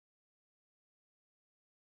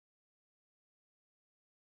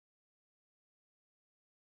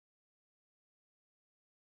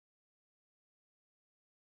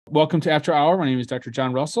Welcome to After Hour. My name is Dr.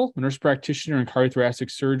 John Russell, a nurse practitioner in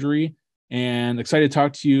cardiothoracic surgery, and excited to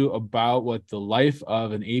talk to you about what the life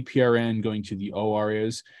of an APRN going to the OR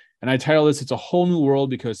is. And I title this, It's a Whole New World,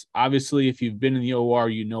 because obviously if you've been in the OR,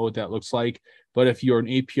 you know what that looks like. But if you're an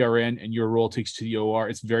APRN and your role takes to the OR,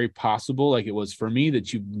 it's very possible, like it was for me,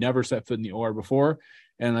 that you've never set foot in the OR before.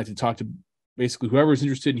 And I'd like to talk to basically whoever's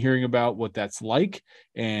interested in hearing about what that's like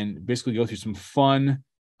and basically go through some fun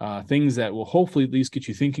things that will hopefully at least get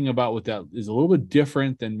you thinking about what that is a little bit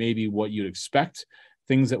different than maybe what you'd expect,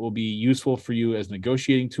 things that will be useful for you as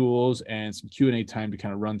negotiating tools, and some Q&A time to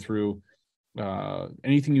kind of run through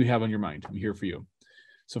anything you have on your mind. I'm here for you.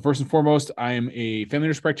 So first and foremost, I am a family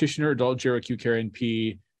nurse practitioner, adult geriatric acute care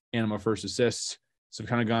NP, and I'm a first assist. So I've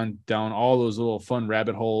kind of gone down all those little fun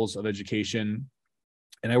rabbit holes of education.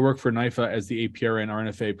 And I work for NIFA as the APRN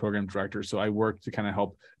RNFA program director. So I work to kind of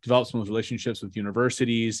help develop some of those relationships with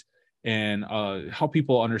universities and help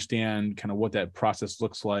people understand kind of what that process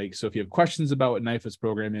looks like. So if you have questions about what NIFA's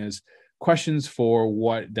program is, questions for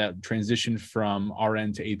what that transition from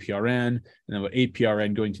RN to APRN, and then what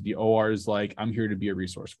APRN going to the OR is like, I'm here to be a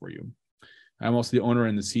resource for you. I'm also the owner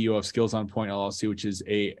and the CEO of Skills on Point LLC, which is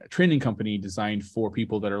a training company designed for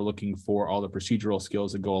people that are looking for all the procedural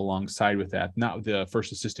skills that go alongside with that, not the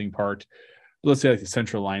first assisting part, but let's say like the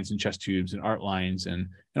central lines and chest tubes and art lines and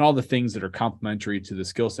all the things that are complementary to the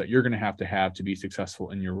skill set you're going to have to be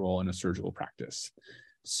successful in your role in a surgical practice.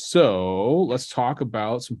 So let's talk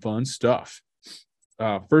about some fun stuff.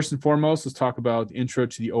 First and foremost, let's talk about the intro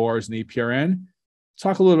to the ORs and APRN.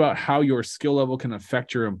 Talk a little about how your skill level can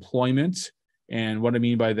affect your employment. And what I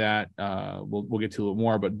mean by that, we'll get to a little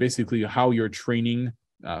more, but basically how your training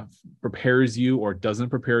prepares you or doesn't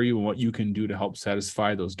prepare you and what you can do to help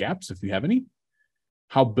satisfy those gaps if you have any.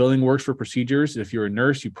 How billing works for procedures. If you're a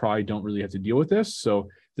nurse, you probably don't really have to deal with this. So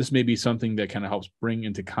this may be something that kind of helps bring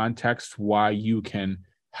into context why you can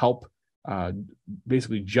help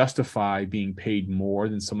basically justify being paid more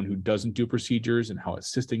than someone who doesn't do procedures and how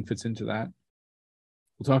assisting fits into that.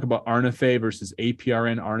 We'll talk about RNFA versus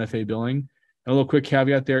APRN RNFA billing. And a little quick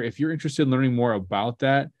caveat there, if you're interested in learning more about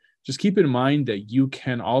that, just keep in mind that you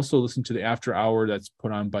can also listen to the After Hour that's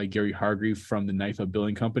put on by Gary Hargreave from the NIFA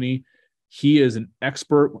Billing Company. He is an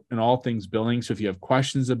expert in all things billing. So if you have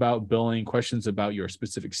questions about billing, questions about your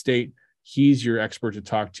specific state, he's your expert to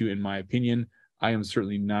talk to, in my opinion. I am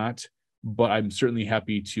certainly not, but I'm certainly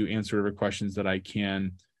happy to answer whatever questions that I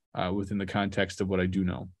can within the context of what I do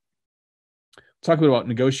know. Talk about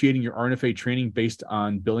negotiating your RNFA training based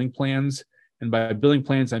on billing plans. And by billing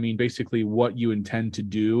plans, I mean basically what you intend to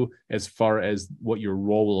do as far as what your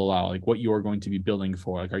role will allow, like what you're going to be billing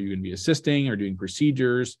for. Like, are you going to be assisting or doing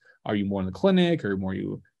procedures? Are you more in the clinic or more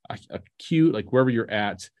you acute? Like wherever you're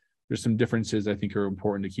at, there's some differences I think are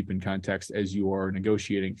important to keep in context as you are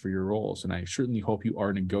negotiating for your roles. And I certainly hope you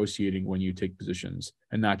are negotiating when you take positions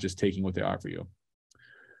and not just taking what they offer you.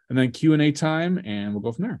 And then Q&A time, and we'll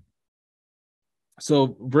go from there.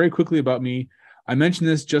 So very quickly about me, I mention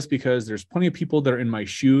this just because there's plenty of people that are in my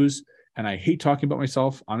shoes, and I hate talking about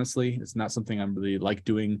myself. Honestly, it's not something I'm really like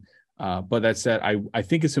doing. But that said, I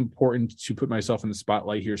think it's important to put myself in the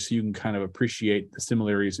spotlight here so you can kind of appreciate the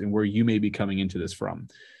similarities and where you may be coming into this from.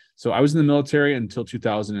 So I was in the military until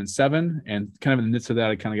 2007, and kind of in the midst of that,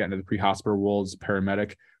 I kind of got into the pre-hospital world as a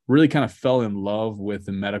paramedic, really kind of fell in love with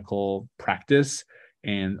the medical practice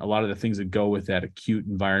and a lot of the things that go with that acute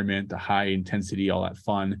environment, the high intensity, all that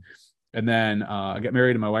fun. And then I got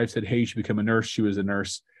married and my wife said, hey, you should become a nurse. She was a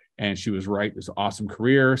nurse and she was right. It was an awesome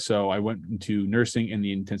career. So I went into nursing in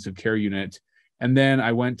the intensive care unit. And then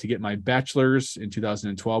I went to get my bachelor's in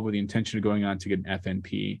 2012 with the intention of going on to get an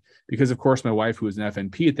FNP. Because of course, my wife, who was an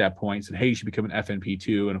FNP at that point, said, hey, you should become an FNP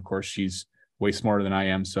too. And of course, she's way smarter than I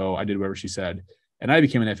am. So I did whatever she said. And I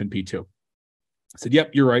became an FNP too. I said,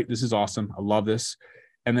 yep, you're right. This is awesome. I love this.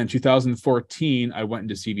 And then 2014, I went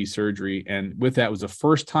into CV surgery. And with that was the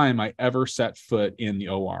first time I ever set foot in the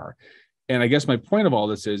OR. And I guess my point of all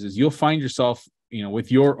this is you'll find yourself,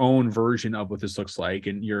 with your own version of what this looks like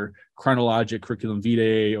and your chronologic curriculum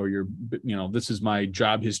vitae or your, this is my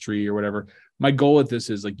job history or whatever. My goal with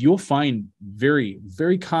this is like, you'll find very,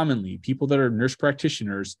 very commonly people that are nurse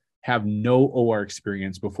practitioners have no OR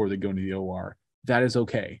experience before they go into the OR. That is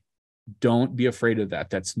okay. Don't be afraid of that.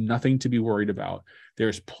 That's nothing to be worried about.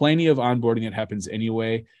 There's plenty of onboarding that happens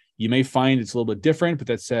anyway. You may find it's a little bit different, but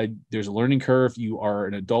that said, there's a learning curve. You are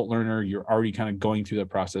an adult learner. You're already kind of going through that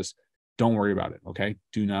process. Don't worry about it. Okay.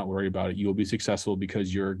 Do not worry about it. You will be successful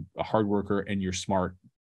because you're a hard worker and you're smart.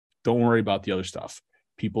 Don't worry about the other stuff.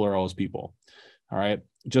 People are always people. All right.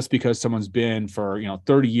 Just because someone's been for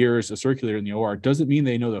 30 years a circulator in the OR doesn't mean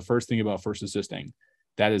they know the first thing about first assisting.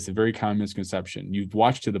 That is a very common misconception. You've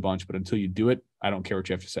watched it a bunch, but until you do it, I don't care what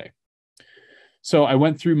you have to say. So I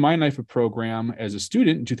went through my NIFA program as a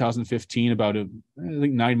student in 2015, about I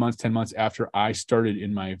think 9 months, 10 months after I started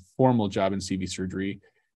in my formal job in CV surgery.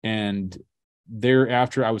 And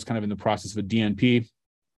thereafter, I was kind of in the process of a DNP,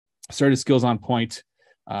 started Skills on Point,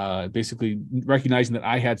 basically recognizing that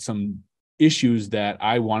I had some issues that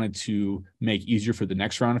I wanted to make easier for the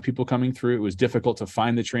next round of people coming through. It was difficult to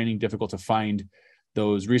find the training, difficult to find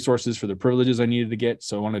those resources for the privileges I needed to get.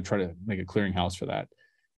 So I wanted to try to make a clearinghouse for that.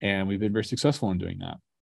 And we've been very successful in doing that.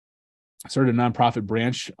 I started a nonprofit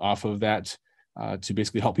branch off of that to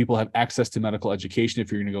basically help people have access to medical education.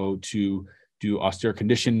 If you're going to go to do austere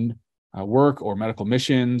condition work or medical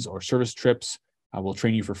missions or service trips, we'll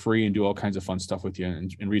train you for free and do all kinds of fun stuff with you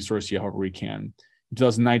and resource you however we can. In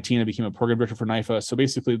 2019, I became a program director for NIFA. So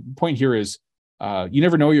basically, the point here is you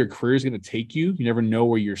never know where your career is going to take you. You never know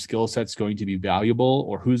where your skill set's going to be valuable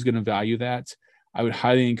or who's going to value that. I would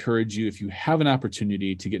highly encourage you, if you have an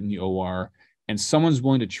opportunity to get in the OR and someone's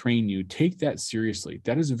willing to train you, take that seriously.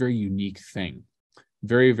 That is a very unique thing.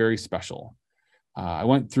 Very, very special. I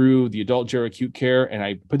went through the adult gero acute care, and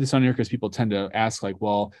I put this on here because people tend to ask, like,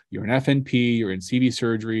 well, you're an FNP, you're in CV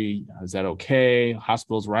surgery. Is that okay?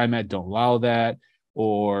 Hospitals where I'm at don't allow that.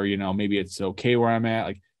 Or, maybe it's okay where I'm at.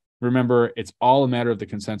 Like, remember, it's all a matter of the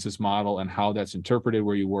consensus model and how that's interpreted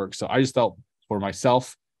where you work. So I just felt for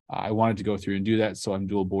myself, I wanted to go through and do that. So I'm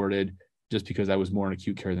dual boarded just because I was more in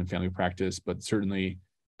acute care than family practice, but certainly,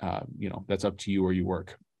 that's up to you where you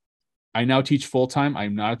work. I now teach full-time.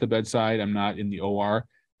 I'm not at the bedside. I'm not in the OR.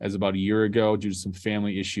 As about a year ago, due to some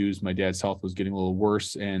family issues, my dad's health was getting a little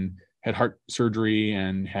worse and had heart surgery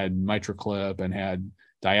and had MitraClip and had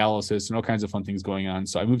dialysis and all kinds of fun things going on.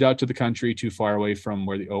 So I moved out to the country, too far away from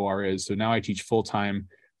where the OR is. So now I teach full-time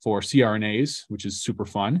for CRNAs, which is super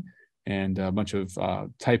fun, and a bunch of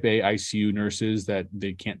type A ICU nurses that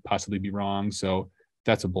they can't possibly be wrong. So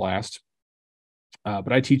that's a blast.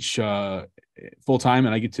 But I teach full-time,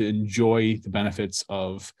 and I get to enjoy the benefits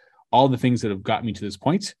of all the things that have got me to this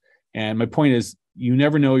point. And my point is, you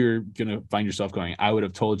never know you're going to find yourself going. I would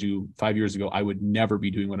have told you 5 years ago, I would never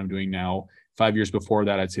be doing what I'm doing now. 5 years before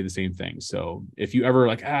that, I'd say the same thing. So if you ever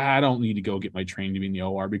like, I don't need to go get my training to be in the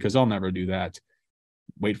OR because I'll never do that.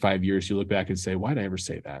 Wait 5 years, you look back and say, why did I ever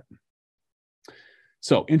say that?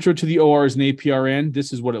 So intro to the OR is an APRN.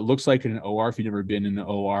 This is what it looks like in an OR. If you've never been in the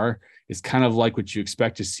OR, it's kind of like what you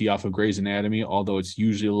expect to see off of Grey's Anatomy, although it's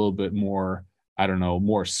usually a little bit more,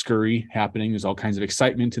 more scurry happening. There's all kinds of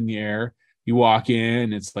excitement in the air. You walk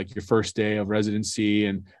in, it's like your first day of residency,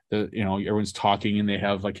 and everyone's talking and they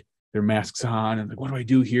have like their masks on and like, what do I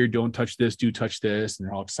do here? Don't touch this, do touch this. And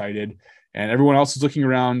they're all excited. And everyone else is looking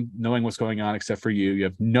around, knowing what's going on, except for you. You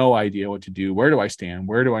have no idea what to do. Where do I stand?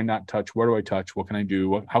 Where do I not touch? Where do I touch? What can I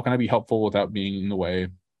do? How can I be helpful without being in the way?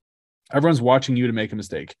 Everyone's watching you to make a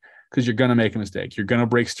mistake, because you're going to make a mistake. You're going to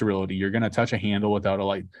break sterility. You're going to touch a handle without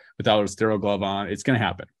a sterile glove on. It's going to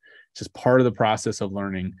happen. It's just part of the process of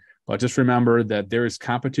learning. But just remember that there is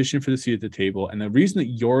competition for the seat at the table. And the reason that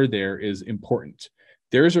you're there is important.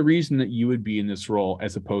 There is a reason that you would be in this role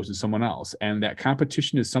as opposed to someone else. And that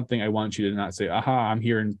competition is something I want you to not say, aha, I'm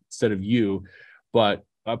here instead of you, but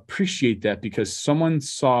appreciate that because someone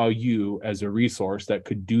saw you as a resource that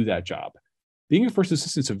could do that job. Being a first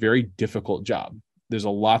assistant is a very difficult job. There's a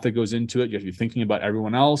lot that goes into it. You have to be thinking about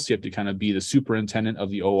everyone else. You have to kind of be the superintendent of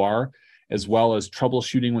the OR, as well as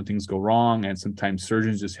troubleshooting when things go wrong. And sometimes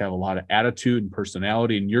surgeons just have a lot of attitude and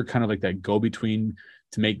personality, and you're kind of like that go-between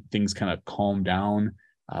to make things kind of calm down.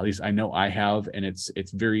 At least I know I have, and it's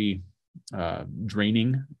very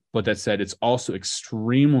draining. But that said, it's also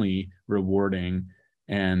extremely rewarding.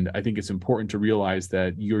 And I think it's important to realize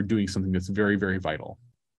that you're doing something that's very, very vital.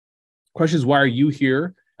 Question is, why are you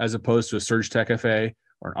here as opposed to a Surg Tech FA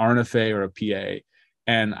or an RNFA or a PA?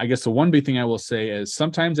 And I guess the one big thing I will say is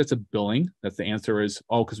sometimes that's a billing. That's the answer is,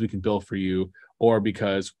 because we can bill for you, or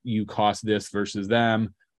because you cost this versus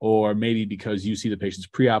them, or maybe because you see the patient's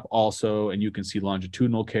pre-op also, and you can see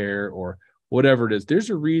longitudinal care or whatever it is. There's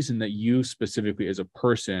a reason that you specifically as a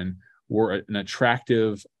person were an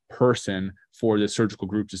attractive person for the surgical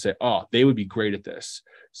group to say, oh, they would be great at this.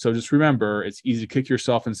 So just remember, it's easy to kick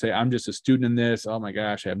yourself and say, I'm just a student in this. Oh my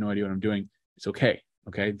gosh, I have no idea what I'm doing. It's okay.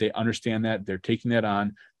 Okay. They understand that. They're taking that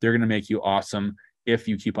on. They're going to make you awesome if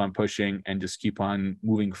you keep on pushing and just keep on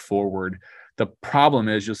moving forward. The problem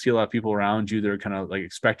is you'll see a lot of people around you that are kind of like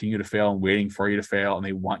expecting you to fail and waiting for you to fail. And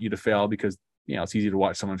they want you to fail because, it's easy to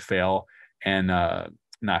watch someone fail and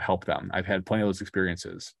not help them. I've had plenty of those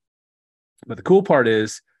experiences. But the cool part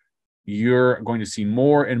is you're going to see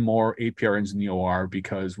more and more APRNs in the OR,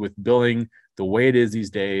 because with billing the way it is these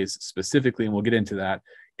days, specifically, and we'll get into that,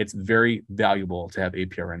 it's very valuable to have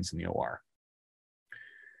APRNs in the OR.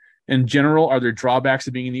 In general, are there drawbacks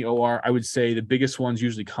of being in the OR? I would say the biggest ones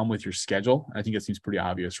usually come with your schedule. I think it seems pretty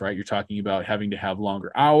obvious, right? You're talking about having to have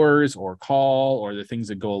longer hours or call, or the things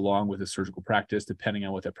that go along with a surgical practice, depending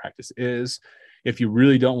on what that practice is. If you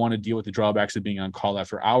really don't want to deal with the drawbacks of being on call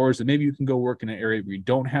after hours, then maybe you can go work in an area where you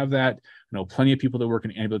don't have that. I know plenty of people that work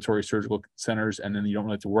in ambulatory surgical centers, and then you don't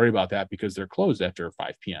really have to worry about that because they're closed after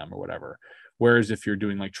 5 p.m. or whatever. Whereas if you're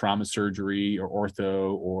doing like trauma surgery or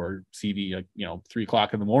ortho or CV, like, 3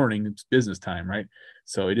 o'clock in the morning, it's business time, right?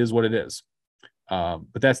 So it is what it is. But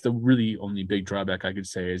that's the really only big drawback I could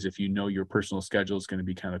say, is if you know your personal schedule is going to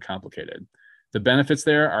be kind of complicated. The benefits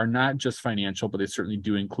there are not just financial, but they certainly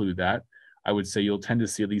do include that. I would say you'll tend to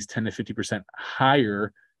see at least 10 to 50%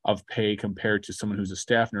 higher of pay compared to someone who's a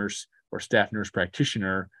staff nurse or staff nurse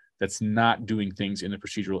practitioner that's not doing things in the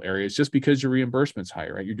procedural areas, just because your reimbursement's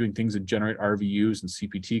higher, right? You're doing things that generate RVUs and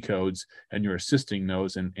CPT codes, and you're assisting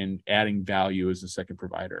those and adding value as a second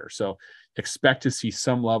provider. So expect to see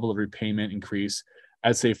some level of repayment increase.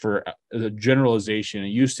 I'd say for a generalization, it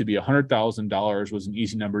used to be $100,000 was an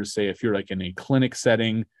easy number to say. If you're like in a clinic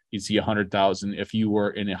setting, you'd see 100,000. If you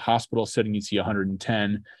were in a hospital setting, you'd see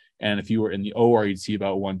 110. And if you were in the OR, you'd see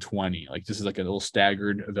about 120. Like, this is like a little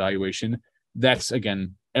staggered evaluation. That's,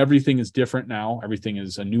 again, everything is different now. Everything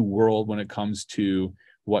is a new world when it comes to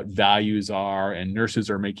what values are, and nurses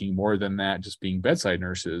are making more than that, just being bedside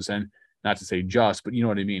nurses. And not to say just, but you know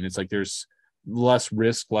what I mean? It's like there's less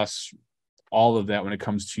risk, less all of that when it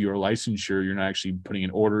comes to your licensure. You're not actually putting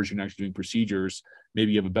in orders, you're not actually doing procedures.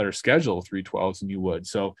 Maybe you have a better schedule of 312s than you would.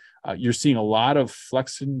 So you're seeing a lot of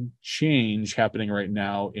flex and change happening right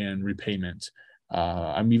now in repayment.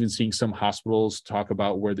 I'm even seeing some hospitals talk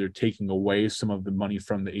about where they're taking away some of the money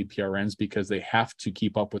from the APRNs because they have to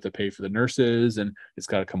keep up with the pay for the nurses, and it's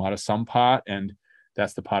got to come out of some pot, and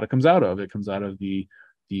that's the pot it comes out of. It comes out of the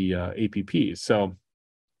APPs. So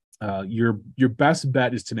your best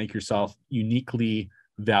bet is to make yourself uniquely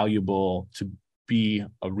valuable to be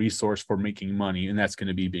a resource for making money, and that's going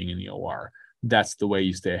to be being in the OR. That's the way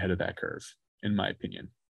you stay ahead of that curve, in my opinion.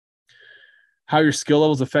 How your skill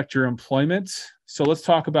levels affect your employment. So let's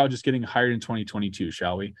talk about just getting hired in 2022,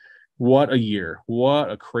 shall we? What a year.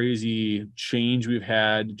 What a crazy change we've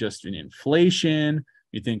had just in inflation.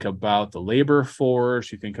 You think about the labor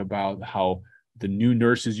force. You think about how the new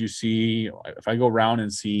nurses you see. If I go around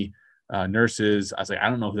and see nurses, I was like, I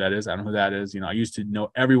don't know who that is. I don't know who that is. I used to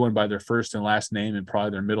know everyone by their first and last name and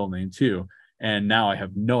probably their middle name too. And now I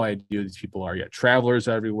have no idea who these people are yet. Travelers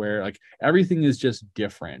everywhere. Like, everything is just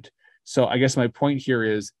different. So I guess my point here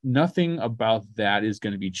is nothing about that is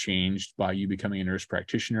going to be changed by you becoming a nurse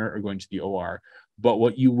practitioner or going to the OR. But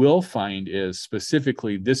what you will find is,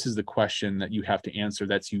 specifically, this is the question that you have to answer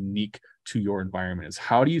that's unique to your environment, is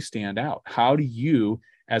how do you stand out? How do you,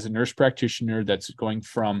 as a nurse practitioner that's going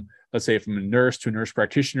from, let's say, from a nurse to a nurse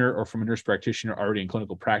practitioner, or from a nurse practitioner already in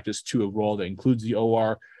clinical practice to a role that includes the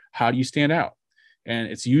OR, how do you stand out? And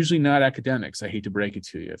it's usually not academics. I hate to break it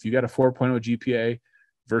to you. If you got a 4.0 GPA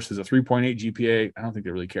versus a 3.8 GPA, I don't think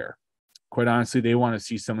they really care. Quite honestly, they want to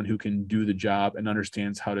see someone who can do the job and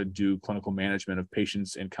understands how to do clinical management of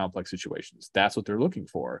patients in complex situations. That's what they're looking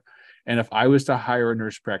for. And if I was to hire a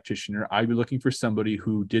nurse practitioner, I'd be looking for somebody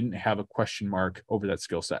who didn't have a question mark over that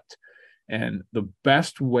skill set. And the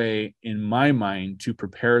best way, in my mind, to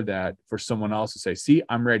prepare that for someone else to say, see,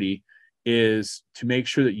 I'm ready, is to make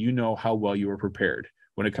sure that you know how well you are prepared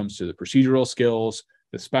when it comes to the procedural skills,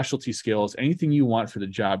 the specialty skills, anything you want for the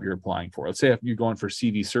job you're applying for. Let's say if you're going for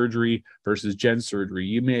CV surgery versus gen surgery,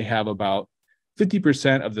 you may have about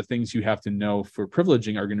 50% of the things you have to know for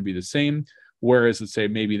privileging are going to be the same. Whereas, let's say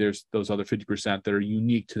maybe there's those other 50% that are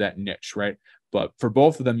unique to that niche, right? But for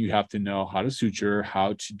both of them, you have to know how to suture,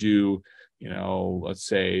 how to do, let's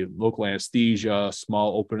say local anesthesia,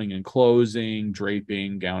 small opening and closing,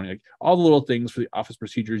 draping, gowning, like all the little things for the office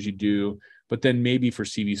procedures you do. But then maybe for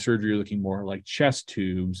CV surgery, you're looking more like chest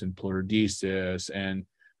tubes and pleurodesis and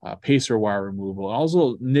pacer wire removal, all those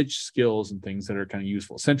little niche skills and things that are kind of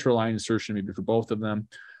useful. Central line insertion, maybe for both of them.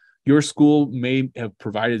 Your school may have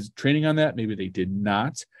provided training on that. Maybe they did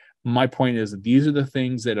not. My point is that these are the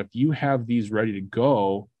things that if you have these ready to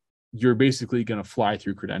go, you're basically going to fly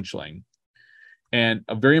through credentialing. And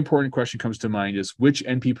a very important question comes to mind is, which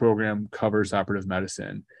NP program covers operative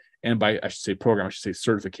medicine? And by, I should say program, I should say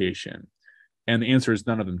certification. And the answer is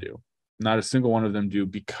none of them do. Not a single one of them do,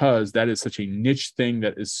 because that is such a niche thing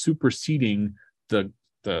that is superseding the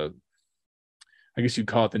I guess you'd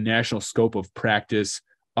call it the national scope of practice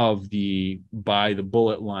by the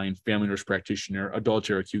bullet line family nurse practitioner, adult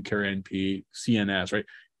care, acute care NP, CNS, right?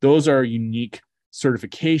 Those are unique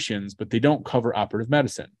certifications, but they don't cover operative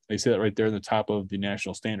medicine. They say that right there in the top of the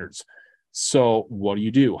national standards. So what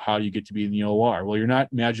do? How do you get to be in the OR? Well, you're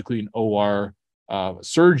not magically an OR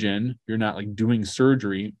surgeon. You're not like doing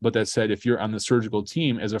surgery, but that said, if you're on the surgical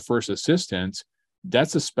team as a first assistant,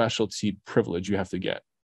 that's a specialty privilege you have to get.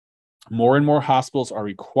 More and more hospitals are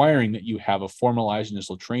requiring that you have a formalized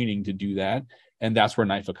initial training to do that. And that's where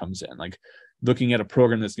NIFA comes in. Like looking at a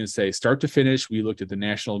program that's going to say start to finish, we looked at the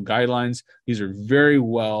national guidelines. These are very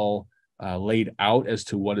well laid out as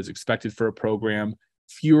to what is expected for a program.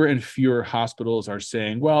 Fewer and fewer hospitals are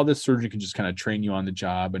saying, well, this surgeon can just kind of train you on the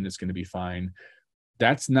job and it's going to be fine.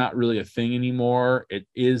 That's not really a thing anymore. It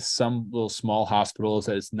is some little small hospitals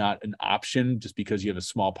that it's not an option just because you have a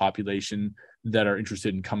small population that are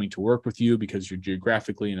interested in coming to work with you because you're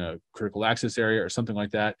geographically in a critical access area or something like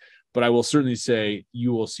that. But I will certainly say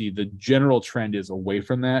you will see the general trend is away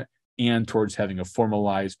from that and towards having a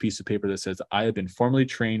formalized piece of paper that says, I have been formally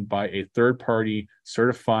trained by a third-party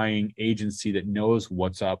certifying agency that knows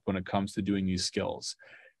what's up when it comes to doing these skills.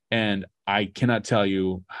 And I cannot tell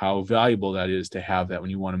you how valuable that is to have that when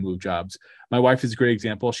you want to move jobs. My wife is a great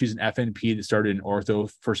example. She's an FNP that started in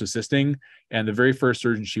ortho first assisting. And the very first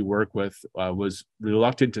surgeon she worked with was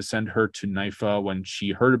reluctant to send her to NIFA when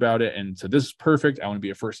she heard about it and said, this is perfect. I want to be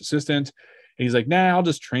a first assistant. And he's like, nah, I'll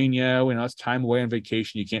just train you. You know, it's time away on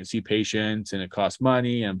vacation. You can't see patients and it costs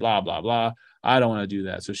money and blah, blah, blah. I don't want to do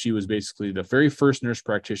that. So she was basically the very first nurse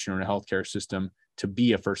practitioner in a healthcare system to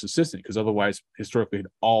be a first assistant, because otherwise historically had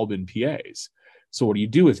all been PAs. So what do you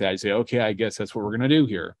do with that? You say, okay, I guess that's what we're going to do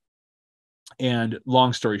here. And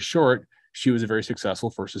long story short, she was a very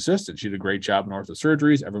successful first assistant. She did a great job in ortho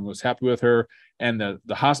surgeries. Everyone was happy with her. And the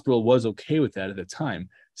hospital was okay with that at the time.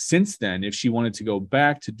 Since then, if she wanted to go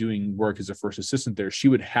back to doing work as a first assistant there, she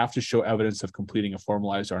would have to show evidence of completing a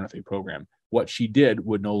formalized RNFA program. What she did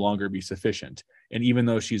would no longer be sufficient. And even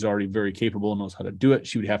though she's already very capable and knows how to do it,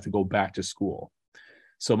 she would have to go back to school.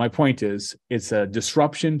 So my point is, it's a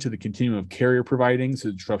disruption to the continuum of care you're providing. It's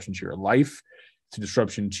a disruption to your life. It's a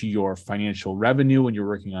disruption to your financial revenue when you're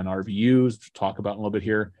working on RVUs, which we'll talk about in a little bit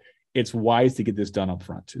here. It's wise to get this done up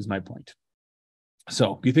front, is my point.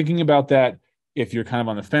 So be thinking about that. If you're kind of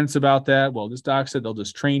on the fence about that, well, this doc said they'll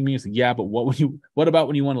just train me. It's like, yeah, but what about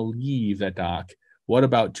when you want to leave that doc? What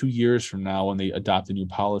about 2 years from now when they adopt a new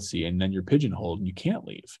policy and then you're pigeonholed and you can't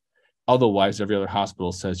leave? Otherwise, every other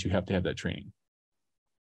hospital says you have to have that training.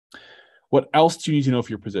 What else do you need to know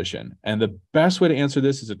for your position? And the best way to answer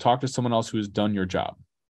this is to talk to someone else who has done your job.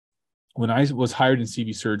 When I was hired in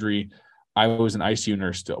CV surgery, I was an ICU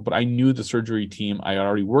nurse still, but I knew the surgery team. I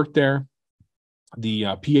already worked there. The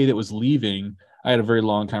PA that was leaving, I had a very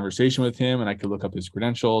long conversation with him and I could look up his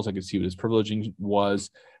credentials. I could see what his privileging was.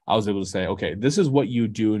 I was able to say, okay, this is what you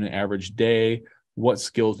do in an average day. What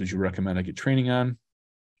skills would you recommend I get training on?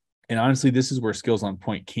 And honestly, this is where Skills on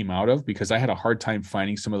Point came out of, because I had a hard time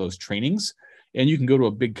finding some of those trainings. And you can go to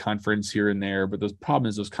a big conference here and there, but the problem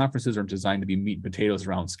is those conferences aren't designed to be meat and potatoes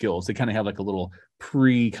around skills. They kind of have like a little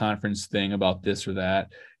pre-conference thing about this or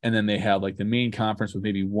that. And then they have like the main conference with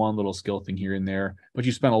maybe one little skill thing here and there. But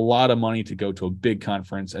you spend a lot of money to go to a big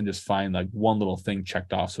conference and just find like one little thing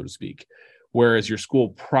checked off, so to speak. Whereas your school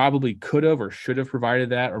probably could have or should have provided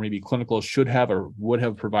that, or maybe clinical should have or would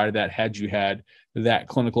have provided that had you had that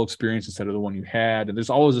clinical experience instead of the one you had. And there's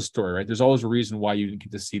always a story, right? There's always a reason why you didn't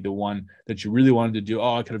get to see the one that you really wanted to do.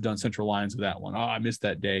 Oh, I could have done central lines with that one. Oh, I missed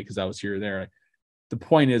that day because I was here or there. The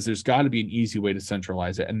point is there's got to be an easy way to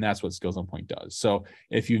centralize it. And that's what Skills on Point does. So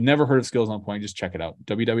if you've never heard of Skills on Point, just check it out,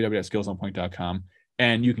 www.skillsonpoint.com.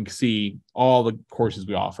 And you can see all the courses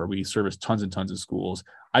we offer. We service tons and tons of schools.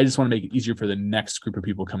 I just want to make it easier for the next group of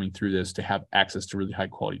people coming through this to have access to really high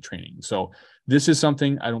quality training. So this is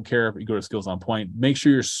something, I don't care if you go to Skills on Point, make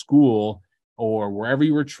sure your school or wherever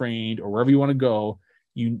you were trained or wherever you want to go,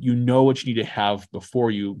 you know what you need to have before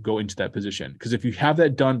you go into that position. Because if you have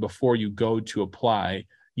that done before you go to apply,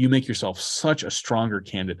 you make yourself such a stronger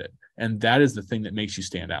candidate. And that is the thing that makes you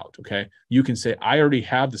stand out. Okay. You can say, I already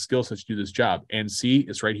have the skill set to do this job. And see,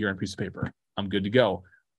 it's right here on a piece of paper. I'm good to go.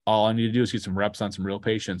 All I need to do is get some reps on some real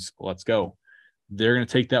patients. Let's go. They're going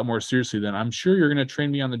to take that more seriously than, I'm sure you're going to train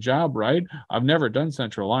me on the job, right? I've never done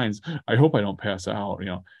central lines. I hope I don't pass out. You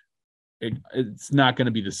know, it's not going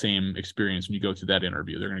to be the same experience when you go through that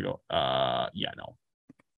interview. They're going to go, yeah, no.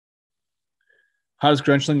 How does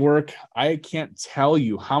credentialing work? I can't tell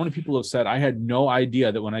you how many people have said, I had no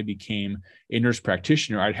idea that when I became a nurse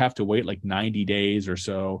practitioner, I'd have to wait like 90 days or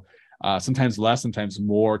so, sometimes less, sometimes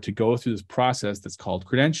more, to go through this process that's called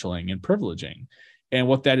credentialing and privileging. And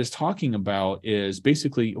what that is talking about is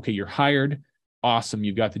basically, okay, you're hired. Awesome.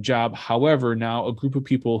 You've got the job. However, now a group of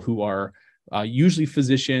people who are usually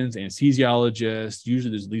physicians, anesthesiologists,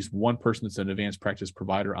 usually there's at least one person that's an advanced practice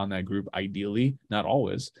provider on that group, ideally, not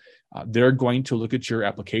always. They're going to look at your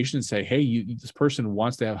application and say, hey, this person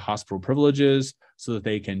wants to have hospital privileges so that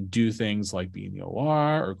they can do things like be in the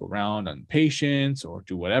OR or go around on patients or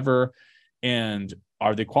do whatever. And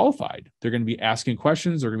are they qualified? They're going to be asking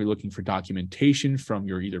questions. They're going to be looking for documentation from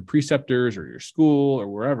your either preceptors or your school or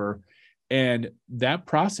wherever. And that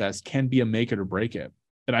process can be a make it or break it.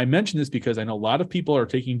 And I mention this because I know a lot of people are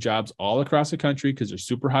taking jobs all across the country because they're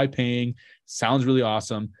super high paying, sounds really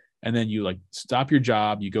awesome. And then you like stop your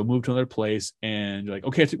job, you go move to another place, and you're like,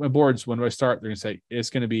 okay, I took my boards. When do I start? They're going to say,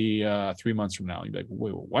 it's going to be 3 months from now. You're like,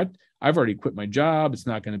 wait, what? I've already quit my job. It's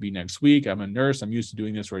not going to be next week. I'm a nurse. I'm used to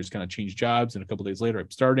doing this where I just kind of change jobs. And a couple of days later,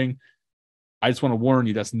 I'm starting. I just want to warn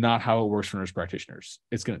you, that's not how it works for nurse practitioners.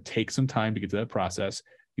 It's going to take some time to get to that process.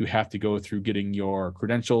 You have to go through getting your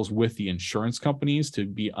credentials with the insurance companies to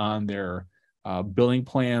be on their billing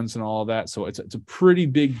plans and all of that. So it's a pretty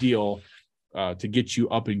big deal to get you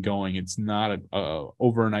up and going. It's not a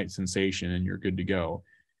overnight sensation and you're good to go.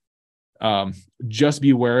 Just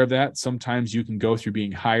be aware of that. Sometimes you can go through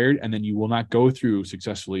being hired and then you will not go through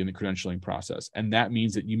successfully in the credentialing process. And that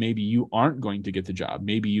means that maybe you aren't going to get the job.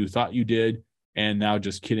 Maybe you thought you did. And now,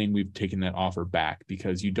 just kidding, we've taken that offer back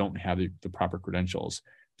because you don't have the proper credentials.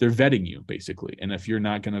 They're vetting you basically. And if you're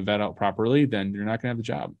not going to vet out properly, then you're not going to have the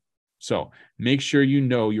job. So make sure you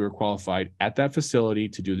know you are qualified at that facility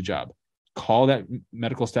to do the job. Call that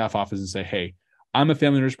medical staff office and say, hey, I'm a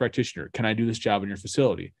family nurse practitioner. Can I do this job in your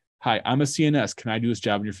facility? Hi, I'm a CNS. Can I do this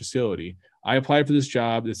job in your facility? I applied for this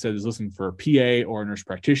job that says looking for a PA or a nurse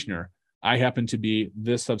practitioner. I happen to be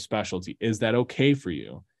this subspecialty. Is that okay for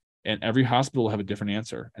you? And every hospital will have a different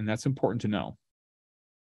answer. And that's important to know.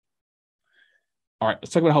 All right,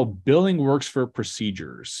 let's talk about how billing works for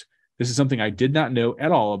procedures. This is something I did not know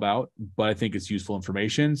at all about, but I think it's useful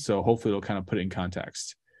information. So hopefully it'll kind of put it in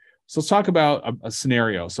context. So let's talk about a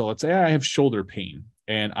scenario. So let's say I have shoulder pain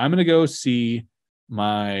and I'm going to go see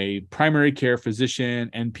my primary care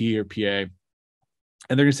physician, NP or PA,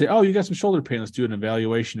 and they're going to say, oh, you got some shoulder pain. Let's do an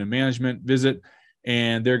evaluation and management visit.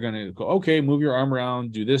 And they're going to go, okay, move your arm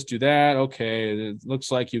around, do this, do that. Okay, it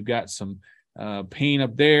looks like you've got some pain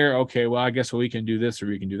up there. Okay, well, I guess we can do this or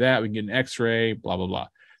we can do that. We can get an x-ray, blah, blah, blah.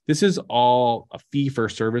 This is all a fee for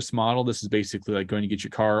service model. This is basically like going to get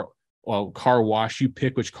your car wash. You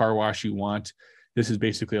pick which car wash you want. This is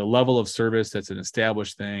basically a level of service that's an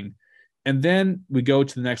established thing. And then we go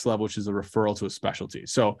to the next level, which is a referral to a specialty.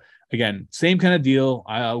 So again, same kind of deal.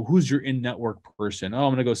 Who's your in-network person? Oh,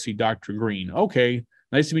 I'm going to go see Dr. Green. Okay,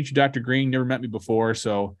 nice to meet you, Dr. Green. Never met me before.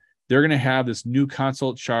 So they're going to have this new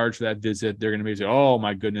consult charge for that visit. They're going to be say, oh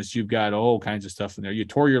my goodness, you've got all kinds of stuff in there. You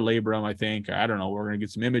tore your labrum, I think. I don't know. We're going to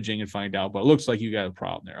get some imaging and find out, but it looks like you got a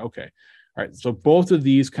problem there. Okay. All right. So both of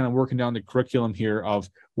these kind of working down the curriculum here of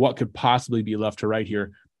what could possibly be left to right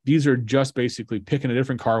here. These are just basically picking a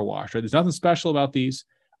different car wash, right? There's nothing special about these.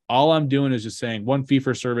 All I'm doing is just saying one fee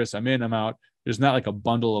for service. I'm in, I'm out. There's not like a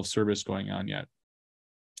bundle of service going on yet.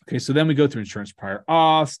 Okay. So then we go through insurance prior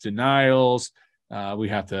auths, denials. We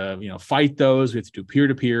have to, fight those. We have to do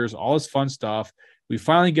peer-to-peers, all this fun stuff. We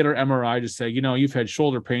finally get our MRI to say, you've had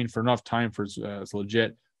shoulder pain for enough time for it's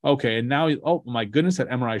legit. Okay. And now, oh my goodness, that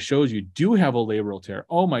MRI shows you do have a labral tear.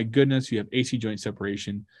 Oh my goodness, you have AC joint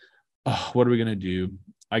separation. Oh, what are we going to do?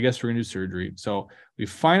 I guess we're going to do surgery. So we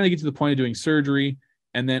finally get to the point of doing surgery.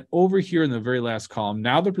 And then over here in the very last column,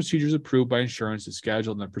 now the procedure is approved by insurance, is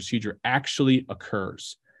scheduled, and the procedure actually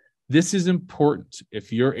occurs. This is important.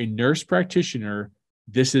 If you're a nurse practitioner,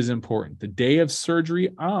 this is important. The day of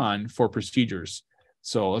surgery on for procedures.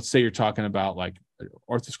 So let's say you're talking about like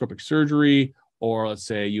arthroscopic surgery, or let's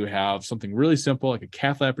say you have something really simple like a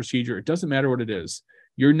cath lab procedure. It doesn't matter what it is.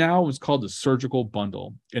 You're now what's called the surgical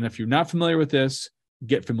bundle. And if you're not familiar with this,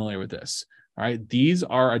 get familiar with this. All right. These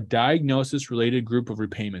are a diagnosis related group of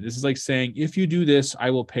repayment. This is like saying, if you do this, I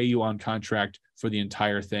will pay you on contract for the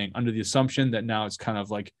entire thing under the assumption that now it's kind of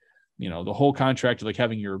like, the whole contract, like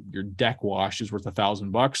having your deck wash is worth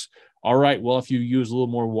 $1,000. All right. Well, if you use a little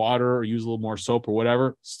more water or use a little more soap or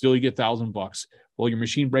whatever, still you get $1,000. Well, your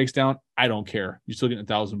machine breaks down. I don't care. You're still getting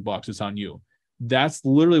 $1,000. It's on you. That's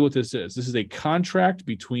literally what this is. This is a contract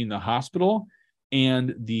between the hospital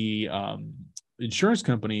and the insurance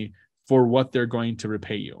company for what they're going to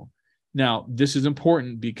repay you. Now, this is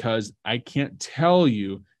important because I can't tell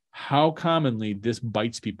you how commonly this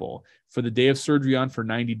bites people. For the day of surgery on for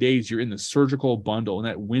 90 days, you're in the surgical bundle in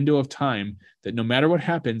that window of time that no matter what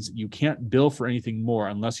happens, you can't bill for anything more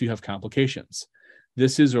unless you have complications.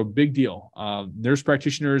 this is a big deal. Nurse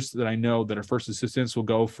practitioners that I know that are first assistants will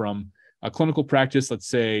go from a clinical practice. Let's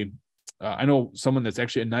say, I know someone that's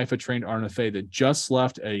actually a NIFA trained RNFA that just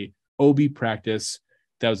left a OB practice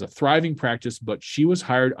that was a thriving practice, but she was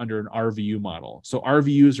hired under an RVU model. So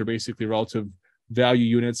RVUs are basically relative value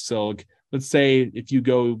units. So like, let's say if you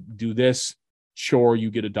go do this chore,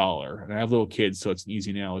 you get $1. And I have little kids, so it's an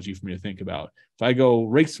easy analogy for me to think about. If I go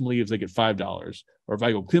rake some leaves, I get $5. Or if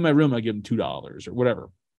I go clean my room, I give them $2 or whatever.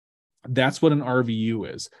 That's what an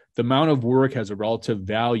RVU is. The amount of work has a relative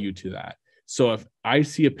value to that. So if I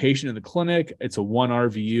see a patient in the clinic, it's a 1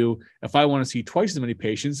 RVU. If I want to see twice as many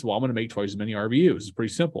patients, well, I'm going to make twice as many RVUs. It's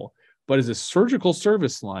pretty simple. But as a surgical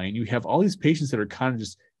service line, you have all these patients that are kind of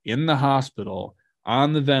just in the hospital,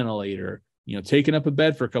 on the ventilator, taking up a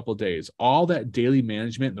bed for a couple of days. All that daily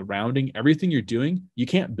management, the rounding, everything you're doing, you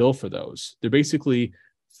can't bill for those. They're basically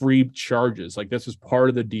free charges. Like this is part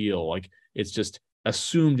of the deal. Like it's just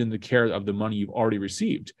assumed in the care of the money you've already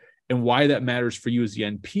received. And why that matters for you as the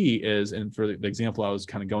NP is, and for the example I was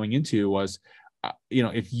kind of going into was,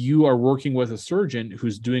 if you are working with a surgeon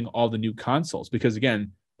who's doing all the new consults, because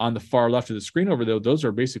again, on the far left of the screen over there, those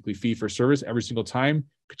are basically fee for service every single time,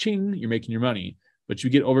 ka-ching, you're making your money. But you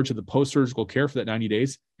get over to the post-surgical care for that 90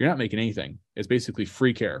 days, you're not making anything. It's basically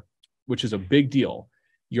free care, which is a big deal.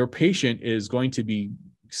 Your patient is going to be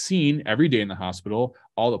seen every day in the hospital,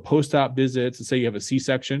 all the post-op visits. Let's say you have a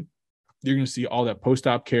C-section, you're going to see all that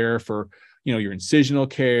post-op care for, your incisional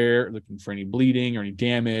care, looking for any bleeding or any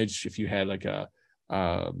damage. If you had like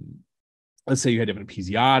let's say you had to have an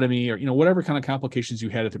episiotomy or, whatever kind of complications you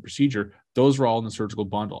had at the procedure, those were all in the surgical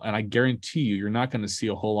bundle. And I guarantee you're not going to see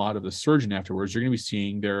a whole lot of the surgeon afterwards. You're going to be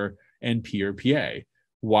seeing their NP or PA.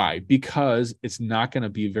 Why? Because it's not going to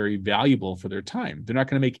be very valuable for their time. They're not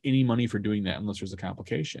going to make any money for doing that unless there's a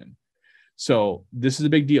complication. So this is a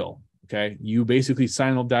big deal. Okay. You basically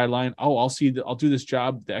sign a dotted line. Oh, I'll do this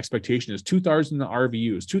job. The expectation is 2,000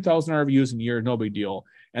 RVUs, 2,000 RVUs in a year. No big deal.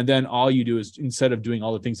 And then all you do is, instead of doing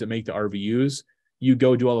all the things that make the RVUs, you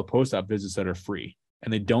go do all the post-op visits that are free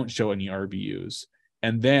and they don't show any RVUs.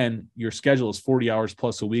 And then your schedule is 40 hours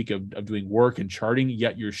plus a week of doing work and charting,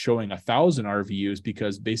 yet you're showing 1,000 RVUs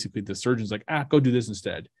because basically the surgeon's like, go do this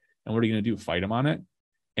instead. And what are you going to do? Fight them on it?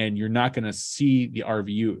 And you're not going to see the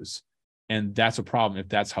RVUs. And that's a problem if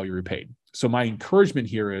that's how you're repaid. So my encouragement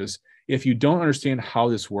here is, if you don't understand how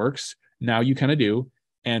this works, now you kind of do.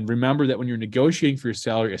 And remember that when you're negotiating for your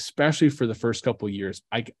salary, especially for the first couple of years,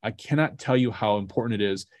 I cannot tell you how important it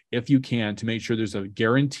is, if you can, to make sure there's a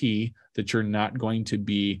guarantee that you're not going to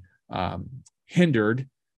be hindered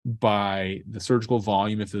by the surgical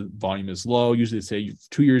volume. If the volume is low, usually they say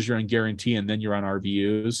 2 years you're on guarantee and then you're on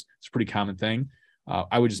RVUs. It's a pretty common thing.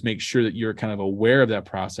 I would just make sure that you're kind of aware of that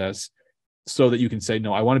process, so that you can say,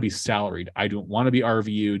 no, I want to be salaried. I don't want to be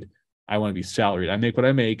RVU'd. I want to be salaried. I make what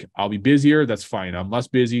I make. I'll be busier. That's fine. I'm less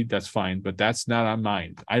busy. That's fine. But that's not on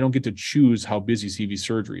mine. I don't get to choose how busy CV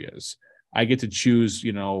surgery is. I get to choose,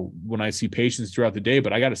 when I see patients throughout the day,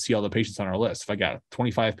 but I got to see all the patients on our list. If I got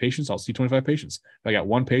 25 patients, I'll see 25 patients. If I got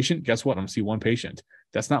one patient, guess what? I'm going to see one patient.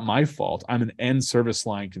 That's not my fault. I'm an end service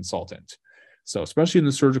line consultant. So especially in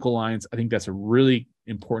the surgical lines, I think that's a really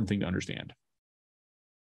important thing to understand.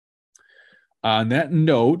 On that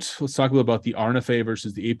note, let's talk a little about the RNFA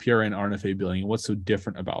versus the APRN RNFA billing and what's so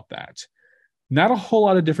different about that. Not a whole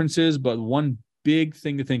lot of differences, but one big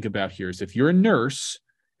thing to think about here is, if you're a nurse,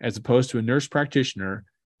 as opposed to a nurse practitioner,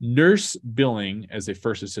 nurse billing as a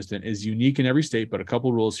first assistant is unique in every state, but a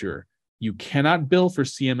couple rules here. You cannot bill for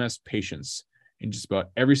CMS patients in just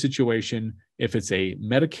about every situation. If it's a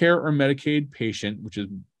Medicare or Medicaid patient, which is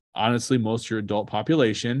honestly most of your adult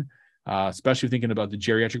population, especially thinking about the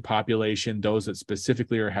geriatric population, those that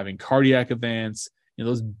specifically are having cardiac events,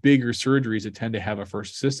 those bigger surgeries that tend to have a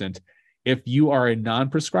first assistant. If you are a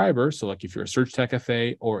non-prescriber, so like if you're a Surg Tech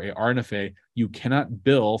FA or a RNFA, you cannot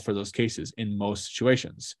bill for those cases in most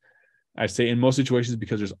situations. I say in most situations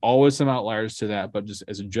because there's always some outliers to that, but just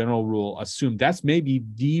as a general rule, assume that's maybe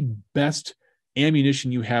the best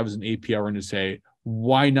ammunition you have as an APRN to say,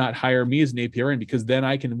 why not hire me as an APRN? Because then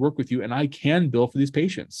I can work with you and I can bill for these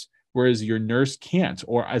patients, whereas your nurse can't.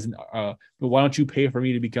 Or as an, why don't you pay for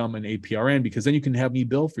me to become an APRN? Because then you can have me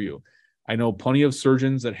bill for you. I know plenty of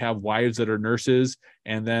surgeons that have wives that are nurses,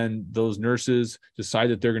 and then those nurses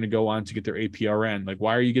decide that they're going to go on to get their APRN. Like,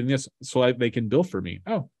 why are you getting this? So that they can bill for me.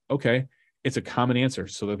 Oh, okay. It's a common answer,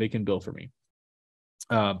 so that they can bill for me.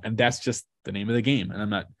 And that's just the name of the game. And I'm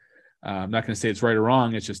not going to say it's right or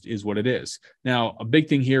wrong. It just is what it is. Now, a big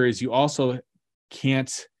thing here is you also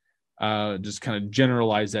can't just kind of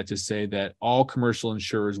generalize that to say that all commercial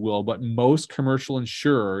insurers will, but most commercial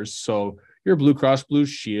insurers, so your Blue Cross Blue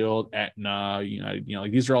Shield, Aetna,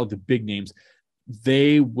 like these are all the big names.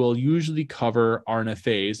 They will usually cover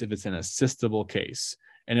RNFAs if it's an assistable case.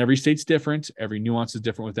 And every state's different. Every nuance is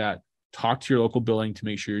different with that. Talk to your local billing to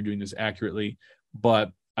make sure you're doing this accurately.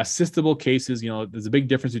 But assistable cases, there's a big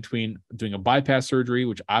difference between doing a bypass surgery,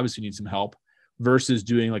 which obviously needs some help, versus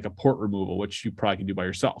doing like a port removal, which you probably can do by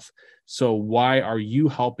yourself. So why are you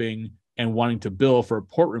helping and wanting to bill for a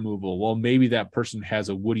port removal? Well, maybe that person has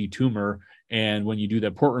a woody tumor, and when you do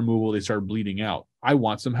that port removal, they start bleeding out. I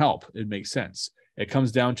want some help. It makes sense. It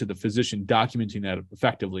comes down to the physician documenting that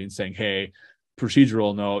effectively and saying, hey,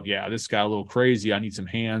 procedural note, yeah, this got a little crazy. I need some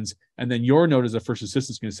hands. And then your note as a first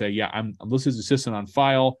assistant is going to say, yeah, I'm listed as assistant on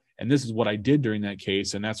file, and this is what I did during that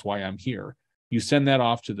case, and that's why I'm here. You send that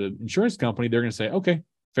off to the insurance company, they're going to say, okay,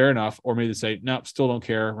 fair enough. Or maybe they say, no, still don't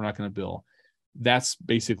care. We're not going to bill. That's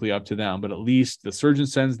basically up to them. But at least the surgeon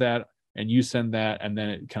sends that and you send that, and then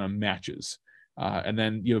it kind of matches. And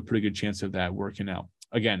then you have a pretty good chance of that working out.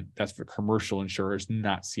 Again, that's for commercial insurers,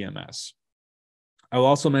 not CMS. I will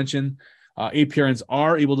also mention APRNs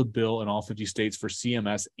are able to bill in all 50 states for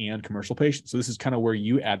CMS and commercial patients. So this is kind of where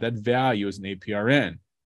you add that value as an APRN.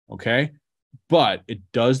 Okay. But it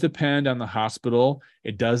does depend on the hospital.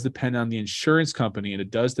 It does depend on the insurance company, and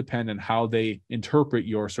it does depend on how they interpret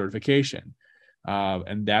your certification.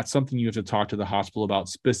 And that's something you have to talk to the hospital about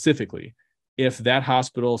specifically. If that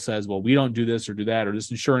hospital says, well, we don't do this or do that, or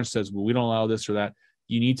this insurance says, well, we don't allow this or that,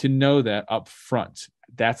 you need to know that up front.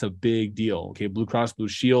 That's a big deal. Okay. Blue Cross Blue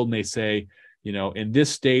Shield may say, in this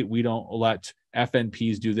state, we don't let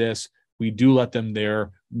FNPs do this. We do let them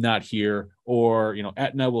there, not here. Or,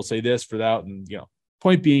 Aetna will say this for that. And,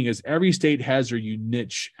 point being is every state has their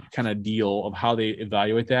niche kind of deal of how they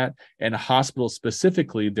evaluate that. And a hospital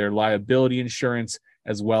specifically, their liability insurance,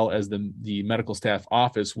 as well as the medical staff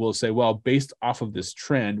office, will say, well, based off of this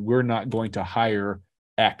trend, we're not going to hire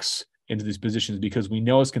X into these positions because we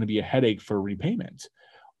know it's going to be a headache for repayment.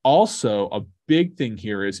 Also, a big thing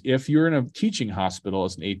here is if you're in a teaching hospital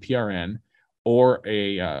as an APRN or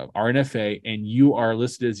a RNFA, and you are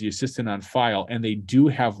listed as the assistant on file, and they do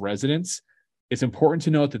have residents, it's important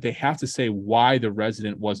to note that they have to say why the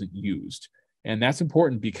resident wasn't used. And that's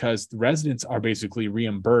important because the residents are basically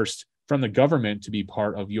reimbursed from the government to be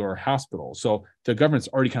part of your hospital. So the government's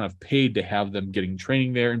already kind of paid to have them getting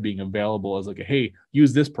training there and being available as like, hey,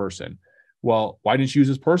 use this person. Well, why didn't you use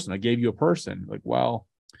this person? I gave you a person. Like, well,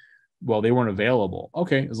 they weren't available.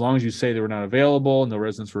 Okay, as long as you say they were not available and the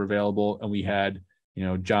residents were available, and we had,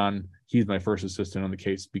 John, he's my first assistant on the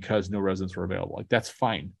case because no residents were available. Like, that's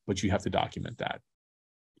fine, but you have to document that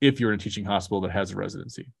if you're in a teaching hospital that has a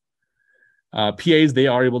residency. PAs, they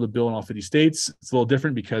are able to bill in all 50 states. It's a little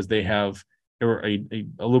different because they have a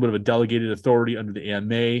little bit of a delegated authority under the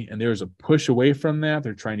AMA, and there's a push away from that.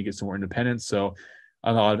 They're trying to get some more independence. So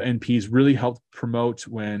a lot of NPs really helped promote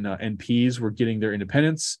when NPs were getting their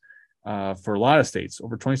independence. For a lot of states,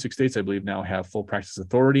 over 26 states, I believe, now have full practice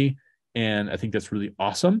authority. And I think that's really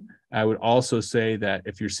awesome. I would also say that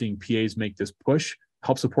if you're seeing PAs make this push,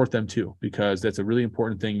 help support them too, because that's a really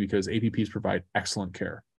important thing because APPs provide excellent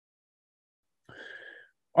care.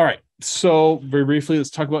 All right. So very briefly, let's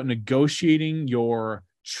talk about negotiating your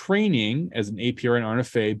training as an APRN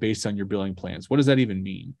RNFA based on your billing plans. What does that even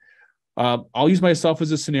mean? I'll use myself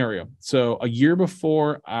as a scenario. So a year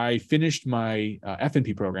before I finished my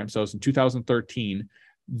FNP program, so it was in 2013,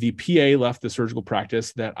 the PA left the surgical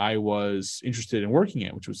practice that I was interested in working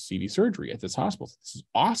at, which was CV surgery at this hospital. This is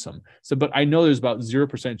awesome. So, but I know there's about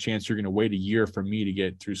 0% chance you're going to wait a year for me to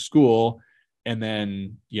get through school. And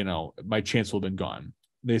then, my chance will have been gone.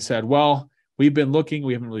 They said, well, we've been looking,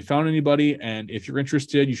 we haven't really found anybody. And if you're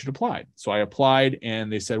interested, you should apply. So I applied,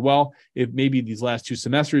 and they said, well, if maybe these last 2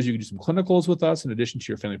 semesters, you can do some clinicals with us in addition to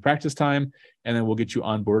your family practice time, and then we'll get you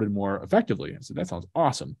onboarded more effectively. I said, that sounds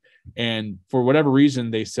awesome. And for whatever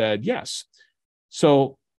reason, they said yes.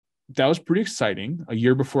 So that was pretty exciting. A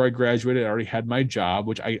year before I graduated, I already had my job,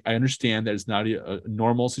 which I understand that it's not a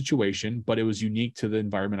normal situation, but it was unique to the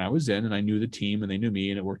environment I was in. And I knew the team and they knew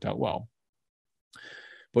me, and it worked out well.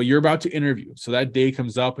 But you're about to interview. So that day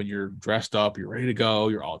comes up and you're dressed up, you're ready to go,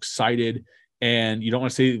 you're all excited, and you don't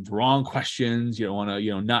want to say the wrong questions. You don't want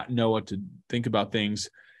to, not know what to think about things.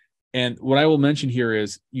 And what I will mention here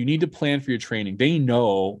is you need to plan for your training. They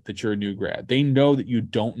know that you're a new grad. They know that you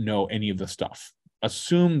don't know any of the stuff.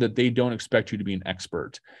 Assume that they don't expect you to be an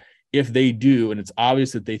expert. If they do, and it's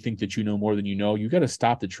obvious that they think that you know more than you know, you got to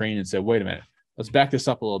stop the training and say, wait a minute. Let's back this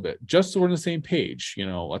up a little bit, just so we're on the same page.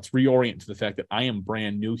 Let's reorient to the fact that I am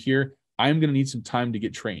brand new here. I'm going to need some time to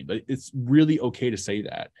get trained. But it's really okay to say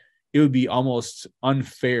that. It would be almost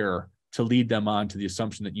unfair to lead them on to the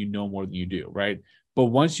assumption that you know more than you do, right? But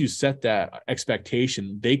once you set that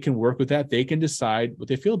expectation, they can work with that. They can decide what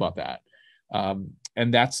they feel about that.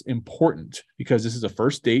 And that's important because this is a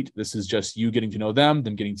first date. This is just you getting to know them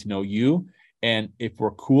getting to know you. And if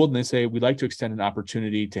we're cool, then they say, we'd like to extend an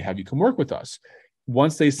opportunity to have you come work with us.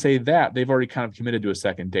 Once they say that, they've already kind of committed to a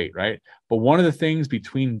second date, right? But one of the things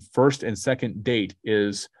between first and second date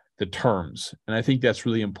is the terms. And I think that's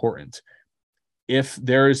really important. If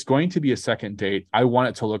there is going to be a second date, I want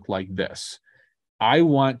it to look like this. I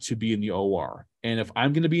want to be in the OR. And if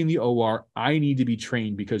I'm going to be in the OR, I need to be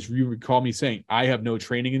trained, because you recall me saying I have no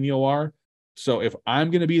training in the OR. So if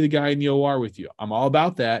I'm going to be the guy in the OR with you, I'm all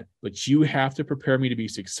about that, but you have to prepare me to be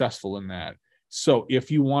successful in that. So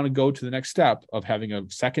if you want to go to the next step of having a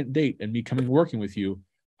second date and me coming working with you,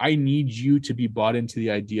 I need you to be bought into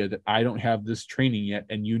the idea that I don't have this training yet,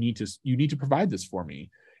 and you need to provide this for me.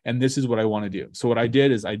 And this is what I want to do. So what I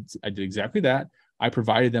did is I did exactly that. I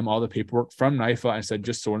provided them all the paperwork from NIFA. I said,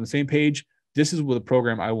 just so we're on the same page, this is what the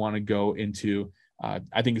program I want to go into.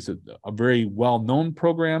 I think it's a very well-known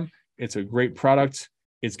program. It's a great product.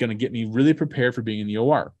 It's going to get me really prepared for being in the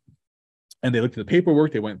OR. And they looked at the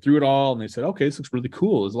paperwork, they went through it all, and they said, okay, this looks really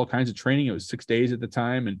cool. There's all kinds of training. It was 6 days at the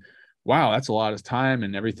time. And wow, that's a lot of time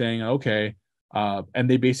and everything. Okay. And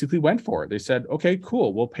they basically went for it. They said, okay,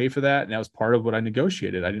 cool, we'll pay for that. And that was part of what I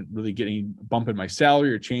negotiated. I didn't really get any bump in my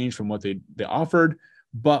salary or change from what they offered.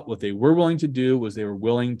 But what they were willing to do was they were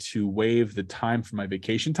willing to waive the time for my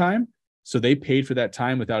vacation time. So they paid for that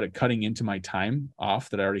time without it cutting into my time off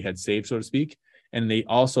that I already had saved, so to speak. And they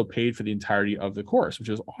also paid for the entirety of the course, which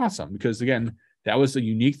was awesome, because again, that was a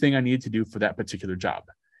unique thing I needed to do for that particular job.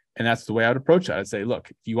 And that's the way I would approach that. I'd say,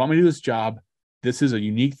 look, if you want me to do this job, this is a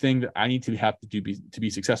unique thing that I need to have to do to be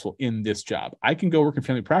successful in this job. I can go work in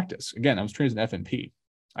family practice. Again, I was trained as an FNP.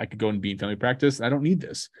 I could go and be in family practice, and I don't need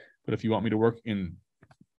this. But if you want me to work in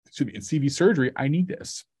CV surgery, I need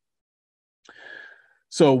this.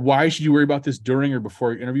 So why should you worry about this during or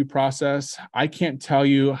before your interview process? I can't tell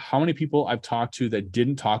you how many people I've talked to that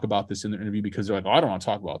didn't talk about this in their interview because they're like, oh, I don't want to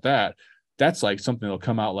talk about that. That's like something that'll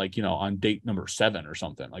come out like, on date number 7 or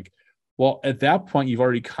something. Like, well, at that point, you've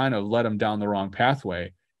already kind of led them down the wrong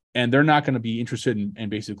pathway, and they're not going to be interested in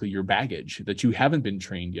basically your baggage that you haven't been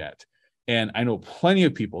trained yet. And I know plenty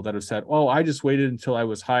of people that have said, oh, I just waited until I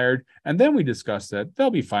was hired, and then we discussed that.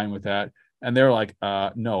 They'll be fine with that. And they're like,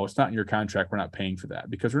 no, it's not in your contract. We're not paying for that,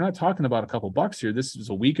 because we're not talking about a couple bucks here. This is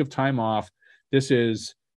a week of time off. This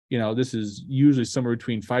is usually somewhere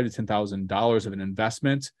between $5,000 to $10,000 of an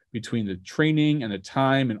investment between the training and the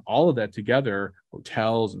time and all of that together,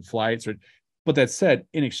 hotels and flights. But that said,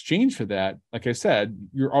 in exchange for that, like I said,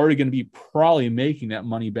 you're already going to be probably making that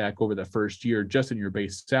money back over the first year just in your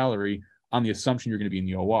base salary on the assumption you're going to be in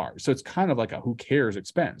the OR. So it's kind of like a who cares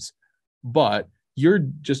expense. But you're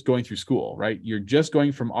just going through school, right? You're just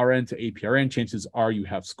going from RN to APRN. Chances are you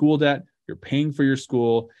have school debt. You're paying for your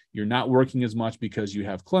school. You're not working as much because you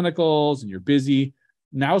have clinicals and you're busy.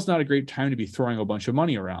 Now's not a great time to be throwing a bunch of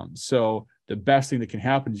money around. So the best thing that can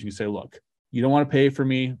happen is you can say, look, you don't want to pay for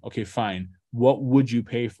me. Okay, fine. What would you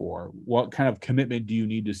pay for? What kind of commitment do you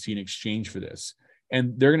need to see in exchange for this?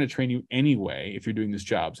 And they're going to train you anyway if you're doing this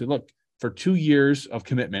job. So look, for 2 years of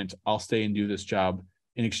commitment, I'll stay and do this job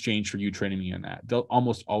in exchange for you training me in that. They'll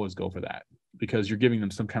almost always go for that because you're giving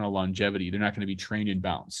them some kind of longevity. They're not going to be trained in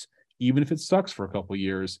bounce. Even if it sucks for a couple of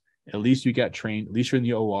years, at least you got trained, at least you're in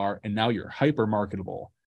the OR, and now you're hyper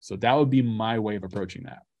marketable. So that would be my way of approaching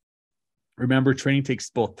that. Remember, training takes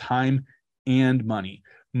both time and money.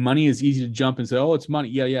 Money is easy to jump and say, oh, it's money.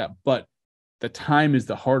 Yeah. But the time is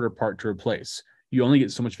the harder part to replace. You only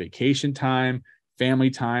get so much vacation time, family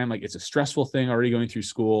time. Like, it's a stressful thing already going through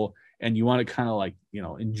school, and you want to kind of like,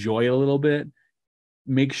 enjoy it a little bit.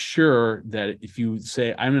 Make sure that if you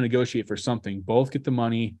say, I'm going to negotiate for something, both get the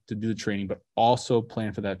money to do the training, but also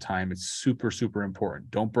plan for that time. It's super, super important.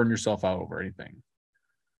 Don't burn yourself out over anything.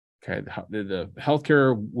 Okay. The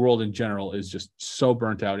healthcare world in general is just so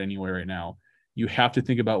burnt out anyway right now. You have to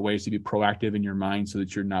think about ways to be proactive in your mind so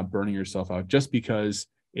that you're not burning yourself out just because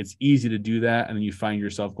it's easy to do that. And then you find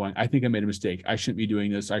yourself going, I think I made a mistake. I shouldn't be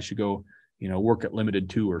doing this. I should go, work at Limited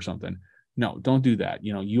 2 or something. No, don't do that.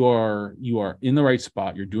 You are in the right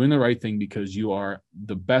spot. You're doing the right thing because you are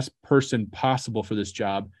the best person possible for this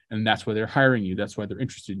job. And that's why they're hiring you. That's why they're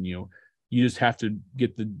interested in you. You just have to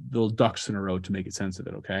get the little ducks in a row to make sense of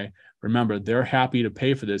it. Okay. Remember, they're happy to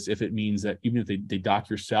pay for this if it means that even if they dock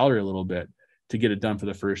your salary a little bit to get it done for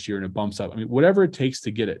the first year and it bumps up. I mean, whatever it takes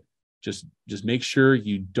to get it, just make sure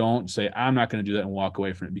you don't say, I'm not going to do that and walk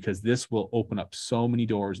away from it, because this will open up so many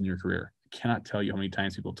doors in your career. I cannot tell you how many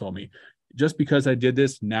times people told me, just because I did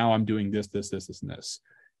this, now I'm doing this, and this.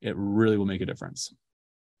 It really will make a difference.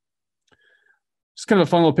 Just kind of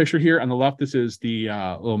a fun little picture here. On the left, this is the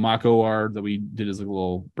little mock OR that we did as a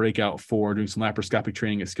little breakout for doing some laparoscopic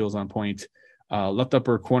training at Skills on Point. Left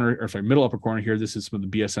upper corner, or sorry, middle upper corner here, this is some of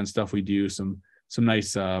the BSN stuff we do, some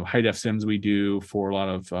nice high def sims we do for a lot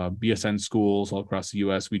of BSN schools all across the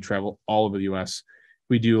US. We travel all over the US.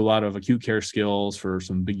 We do a lot of acute care skills for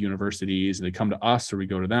some big universities, and they come to us or we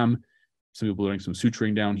go to them. Some people learning some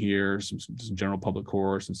suturing down here, some general public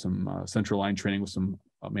course, and some central line training with some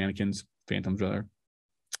mannequins, phantoms rather,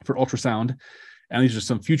 for ultrasound. And these are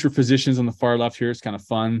some future physicians on the far left here. It's kind of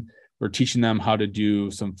fun. We're teaching them how to do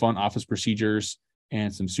some fun office procedures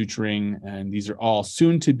and some suturing. And these are all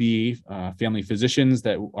soon to be family physicians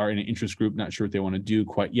that are in an interest group, not sure what they want to do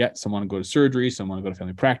quite yet. Some want to go to surgery, some want to go to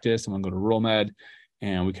family practice, some want to go to rural med,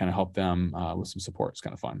 and we kind of help them with some support. It's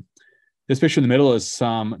kind of fun. This picture in the middle is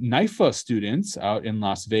some NIFA students out in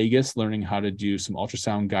Las Vegas learning how to do some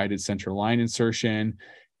ultrasound guided central line insertion.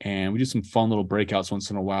 And we do some fun little breakouts once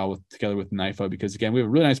in a while together with NIFA, because again, we have a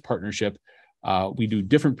really nice partnership. We do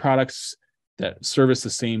different products that service the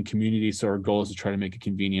same community. So our goal is to try to make it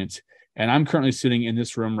convenient. And I'm currently sitting in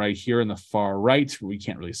this room right here in the far right. We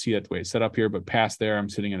can't really see that the way it's set up here, but past there, I'm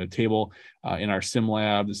sitting at a table in our sim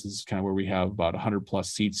lab. This is kind of where we have about 100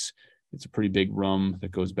 plus seats. It's a pretty big room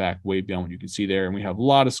that goes back way beyond what you can see there. And we have a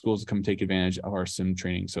lot of schools that come take advantage of our sim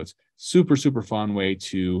training. So it's super, super fun way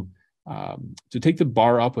to take the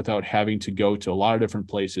bar up without having to go to a lot of different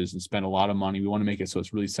places and spend a lot of money. We want to make it so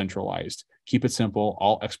it's really centralized, keep it simple,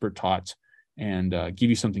 all expert taught, and give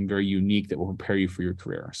you something very unique that will prepare you for your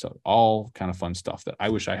career. So all kind of fun stuff that I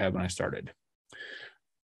wish I had when I started.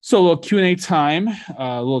 So a little Q&A time,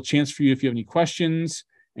 a little chance for you if you have any questions,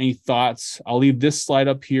 any thoughts. I'll leave this slide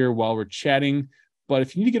up here while we're chatting, but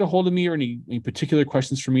if you need to get a hold of me or any particular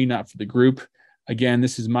questions for me, not for the group, again,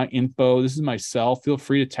 this is my info. This is my cell. Feel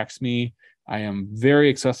free to text me. I am very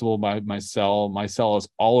accessible by my cell. My cell is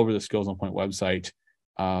all over the Skills on Point website.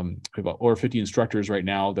 We have about over 50 instructors right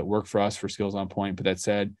now that work for us for Skills on Point. But that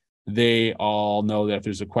said, they all know that if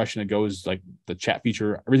there's a question that goes like the chat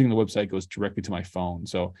feature, everything on the website goes directly to my phone.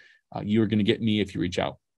 So you are going to get me if you reach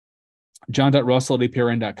out.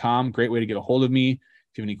 John.russell@aprn.com. Great way to get a hold of me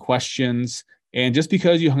if you have any questions. And just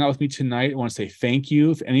because you hung out with me tonight, I want to say thank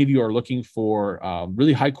you. If any of you are looking for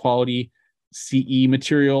really high quality CE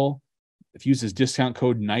material, if you use this discount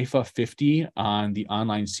code NIFA50 on the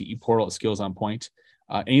online CE portal at Skills on Point,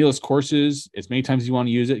 any of those courses, as many times as you want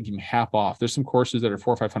to use it, give them half off. There's some courses that are $400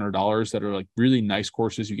 or $500 that are like really nice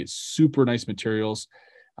courses. You get super nice materials,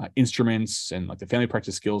 instruments, and like the Family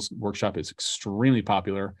Practice Skills Workshop is extremely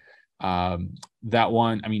popular. That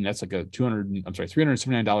one, I mean, that's like a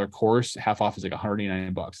 $379 course. Half off is like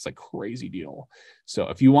 $189. It's like crazy deal. So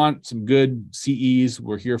if you want some good CEs,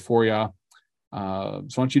 we're here for you. So I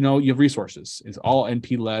want you to know you have resources. It's all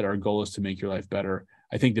NP led. Our goal is to make your life better.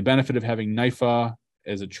 I think the benefit of having NIFA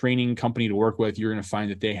as a training company to work with, you're going to find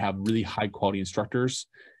that they have really high quality instructors.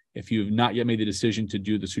 If you've not yet made the decision to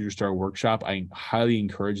do the Suture Star workshop, I highly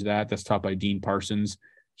encourage that. That's taught by Dean Parsons.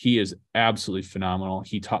 He is absolutely phenomenal.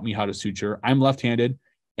 He taught me how to suture. I'm left-handed,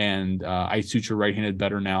 and I suture right-handed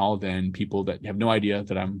better now than people that have no idea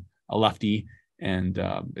that I'm a lefty. And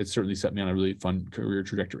it certainly set me on a really fun career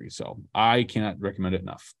trajectory. So I cannot recommend it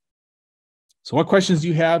enough. So what questions do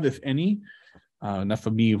you have, if any? Enough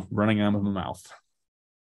of me running out of my mouth.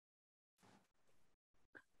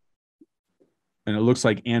 And it looks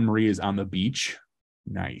like Anne-Marie is on the beach.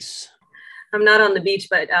 Nice. I'm not on the beach,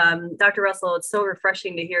 but Dr. Russell, it's so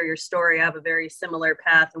refreshing to hear your story. I have a very similar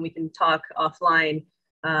path, and we can talk offline.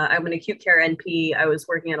 I'm an acute care NP. I was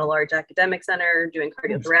working at a large academic center doing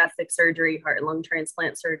cardiothoracic surgery, heart and lung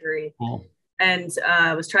transplant surgery. Cool. And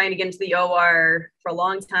I was trying to get into the OR for a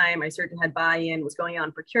long time. My surgeon had buy-in, was going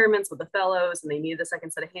on procurements with the fellows, and they needed a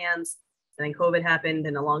second set of hands. And then COVID happened,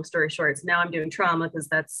 and a long story short, so now I'm doing trauma because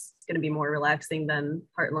that's going to be more relaxing than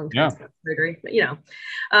heart and lung transplant surgery. But, you know,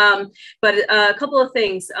 but a couple of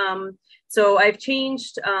things. So I've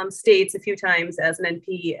changed states a few times as an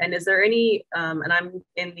NP. And is there any, and I'm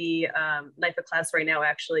in the NIFA class right now,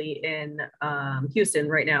 actually in Houston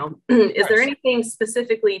right now. Is there anything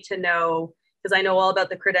specifically to know? Because I know all about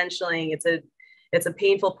the credentialing. It's a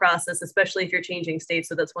painful process, especially if you're changing states.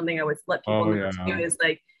 So that's one thing I would let people know to do is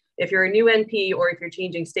like, if you're a new NP or if you're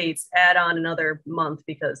changing states, add on another month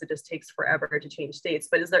because it just takes forever to change states.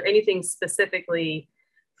 But is there anything specifically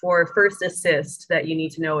for first assist that you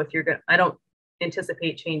need to know if you're going to, I don't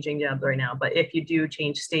anticipate changing jobs right now, but if you do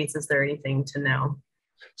change states, is there anything to know?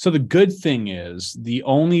 So the good thing is the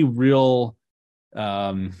only real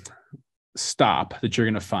stop that you're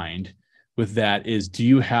going to find with that is, do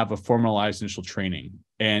you have a formalized initial training?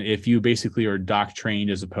 And if you basically are doc trained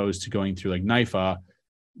as opposed to going through like NIFA,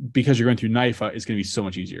 because you're going through NIFA, it's going to be so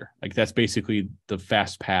much easier. Like that's basically the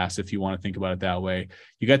fast pass, if you want to think about it that way.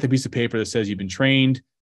 You got the piece of paper that says you've been trained.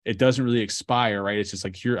 It doesn't really expire, right? It's just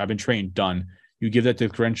like, here, I've been trained, done. You give that to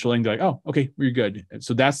credentialing, they're like, oh, okay, you're good. And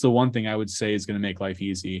so that's the one thing I would say is going to make life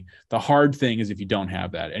easy. The hard thing is if you don't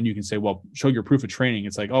have that, and you can say, well, show your proof of training.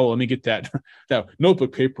 It's like, oh, let me get that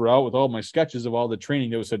notebook paper out with all my sketches of all the training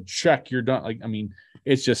that was said, check, you're done. Like, I mean,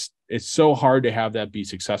 it's so hard to have that be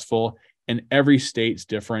successful. And every state's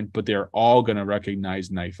different, but they're all going to recognize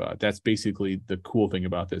NIFA. That's basically the cool thing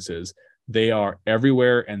about this is they are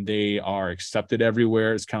everywhere and they are accepted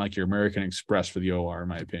everywhere. It's kind of like your American Express for the OR, in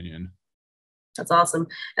my opinion. That's awesome.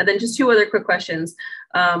 And then just two other quick questions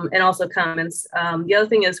and also comments. The other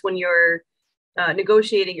thing is when you're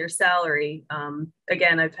negotiating your salary,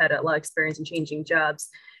 again, I've had a lot of experience in changing jobs.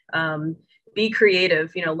 Be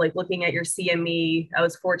creative, like looking at your CME. I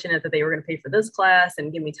was fortunate that they were going to pay for this class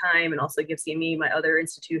and give me time and also give CME my other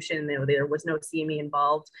institution. There was no CME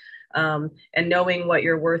involved. And knowing what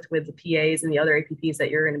you're worth with the PAs and the other APPs that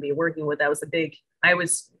you're going to be working with, that was I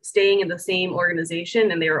was staying in the same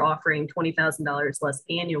organization and they were offering $20,000 less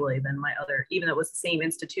annually than my other, even though it was the same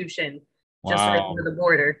institution, just right over the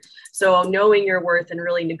border. So knowing your worth and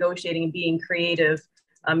really negotiating and being creative.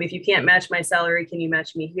 If you can't match my salary, can you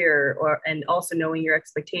match me here? And also knowing your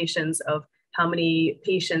expectations of how many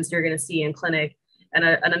patients you're going to see in clinic. And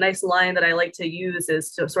a nice line that I like to use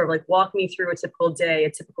is to sort of like walk me through a typical day,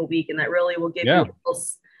 a typical week. And that really will give you a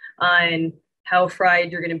pulse on how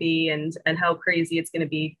fried you're going to be and how crazy it's going to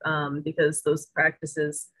be because those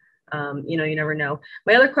practices, you never know.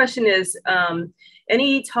 My other question is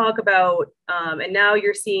any talk about, and now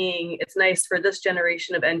you're seeing, it's nice for this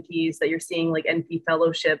generation of NPs that you're seeing like NP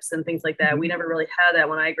fellowships and things like that. We never really had that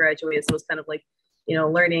when I graduated. So it was kind of like,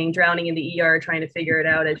 learning, drowning in the ER, trying to figure it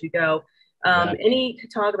out as you go. Any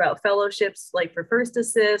talk about fellowships like for first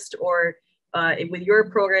assist or with your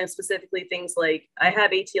program specifically, things like I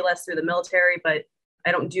have ATLS through the military, but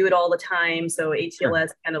I don't do it all the time. So ATLS,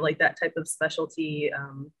 kind of like that type of specialty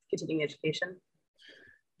continuing education.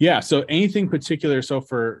 Yeah. So anything particular. So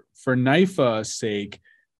for NIFA's sake,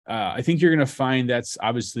 I think you're going to find that's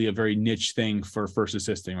obviously a very niche thing for first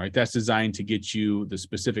assisting, right? That's designed to get you the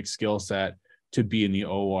specific skill set to be in the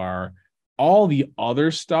OR. All the other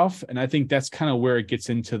stuff, and I think that's kind of where it gets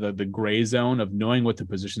into the gray zone of knowing what the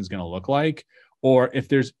position is going to look like, or if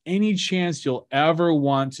there's any chance you'll ever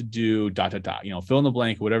want to do ... fill in the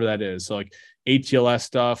blank, whatever that is. So like ATLS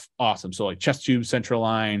stuff, awesome. So like chest tubes, central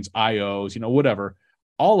lines, IOs, whatever.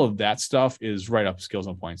 All of that stuff is right up skills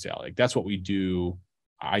on points. Yeah, like that's what we do.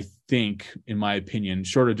 I think, in my opinion,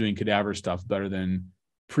 short of doing cadaver stuff, better than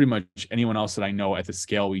pretty much anyone else that I know at the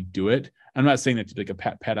scale we do it. I'm not saying that to like a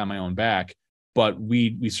pat on my own back, but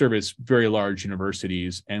we service very large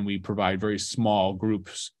universities and we provide very small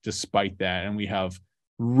groups despite that. And we have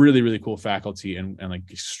really, really cool faculty and like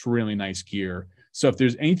extremely nice gear. So if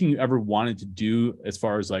there's anything you ever wanted to do as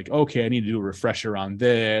far as like, okay, I need to do a refresher on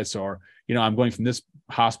this, or, I'm going from this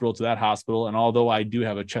hospital to that hospital. And although I do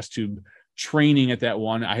have a chest tube training at that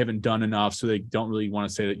one, I haven't done enough. So they don't really want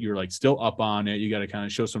to say that you're like still up on it. You got to kind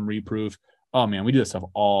of show some reproof. Oh man, we do this stuff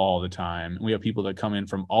all the time. We have people that come in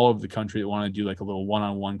from all over the country that want to do like a little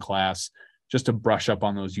one-on-one class just to brush up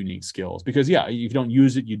on those unique skills. Because if you don't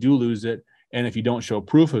use it, you do lose it. And if you don't show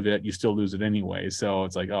proof of it, you still lose it anyway. So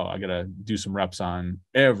it's like, oh, I got to do some reps on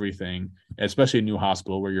everything, especially a new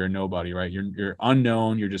hospital where you're a nobody, right? You're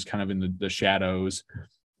unknown. You're just kind of in the shadows.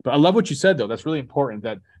 But I love what you said, though. That's really important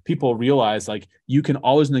that people realize like you can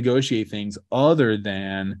always negotiate things other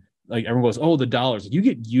than like everyone goes, oh, the dollars. You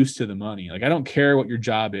get used to the money. Like I don't care what your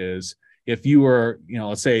job is. If you were,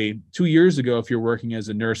 let's say 2 years ago, if you're working as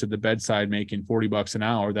a nurse at the bedside making $40 an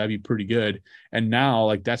hour, that'd be pretty good. And now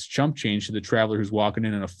like that's chump change to the traveler who's walking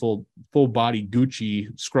in a full body Gucci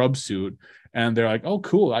scrub suit. And they're like, oh,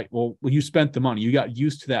 cool. Well, you spent the money. You got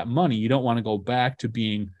used to that money. You don't want to go back to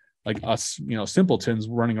being like us, simpletons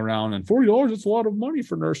running around and $40, it's a lot of money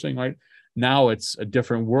for nursing, right? Now it's a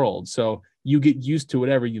different world. So you get used to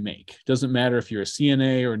whatever you make. Doesn't matter if you're a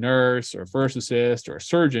CNA or a nurse or a first assist or a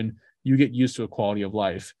surgeon, you get used to a quality of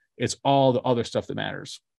life. It's all the other stuff that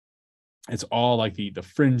matters. It's all like the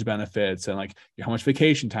fringe benefits and like how much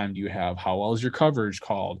vacation time do you have? How well is your coverage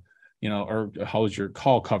called? Or how is your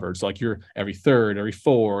call covered? So like you're every third, every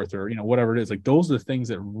fourth, or, whatever it is. Like those are the things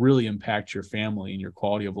that really impact your family and your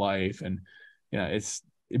quality of life. And,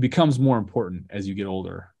 it becomes more important as you get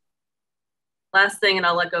older. last thing, and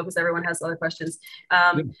I'll let go because everyone has other questions.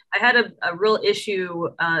 I had a real issue,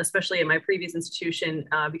 especially at my previous institution,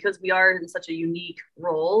 because we are in such a unique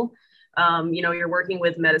role. You're working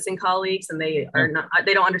with medicine colleagues and they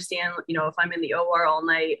don't understand, if I'm in the OR all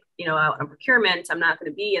night, out on procurement, I'm not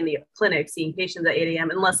going to be in the clinic seeing patients at 8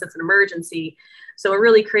 a.m. unless it's an emergency. So it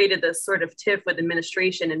really created this sort of tiff with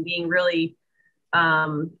administration and being really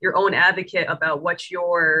your own advocate about what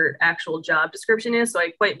your actual job description is. So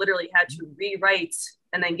I quite literally had to rewrite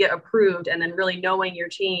and then get approved, and then really knowing your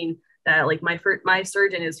chain that like my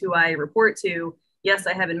surgeon is who I report to. Yes,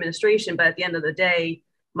 I have administration, but at the end of the day,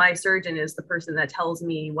 my surgeon is the person that tells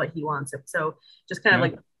me what he wants. So just kind of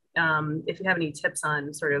like, if you have any tips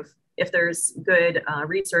on sort of if there's good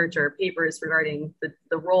research or papers regarding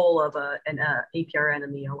the role of an APRN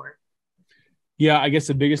in the OR. Yeah, I guess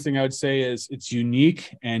the biggest thing I would say is it's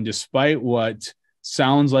unique. And despite what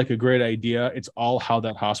sounds like a great idea, it's all how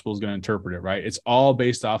that hospital is going to interpret it, right? It's all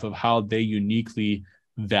based off of how they uniquely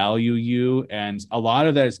value you. And a lot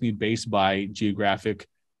of that is going to be based by geographic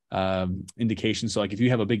indications. So like if you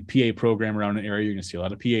have a big PA program around an area, you're going to see a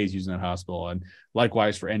lot of PAs using that hospital, and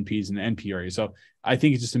likewise for NPs in the NP area. So I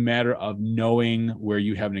think it's just a matter of knowing where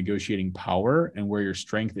you have negotiating power and where your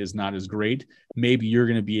strength is not as great. Maybe you're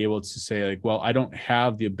going to be able to say like, well, I don't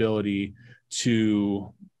have the ability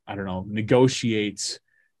to, I don't know, negotiate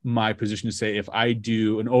my position to say if I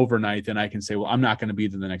do an overnight, then I can say, well, I'm not going to be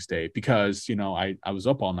there the next day because, I was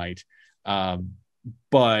up all night.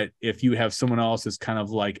 But if you have someone else that's kind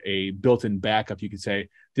of like a built-in backup, you could say,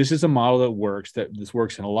 this is a model that this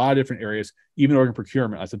works in a lot of different areas, even organ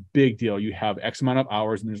procurement. That's a big deal. You have X amount of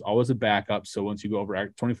hours and there's always a backup. So once you go over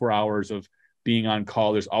 24 hours of being on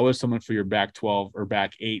call, there's always someone for your back 12 or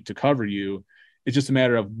back 8 to cover you. It's just a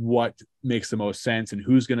matter of what makes the most sense and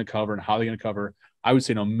who's going to cover and how they're going to cover. I would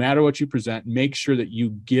say no matter what you present, make sure that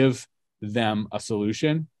you give them a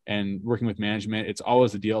solution. And working with management, it's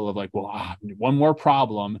always a deal of like, well, one more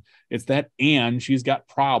problem. It's that and she's got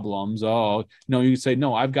problems. Oh, no, you say,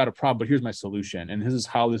 no, I've got a problem, but here's my solution. And this is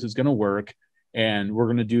how this is going to work. And we're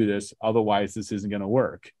going to do this. Otherwise, this isn't going to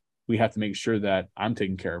work. We have to make sure that I'm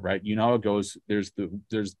taken care of, right? You know how it goes. There's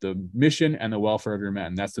the mission and the welfare of your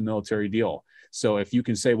men. That's the military deal. So if you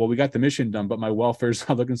can say, well, we got the mission done, but my welfare's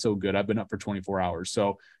not looking so good. I've been up for 24 hours.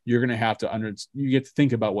 So you're going to have to you get to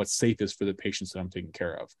think about what's safest for the patients that I'm taking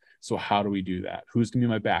care of. So how do we do that? Who's going to be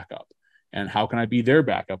my backup? And how can I be their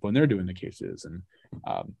backup when they're doing the cases? And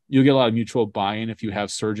you'll get a lot of mutual buy-in if you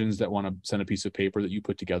have surgeons that want to send a piece of paper that you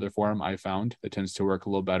put together for them. I found that tends to work a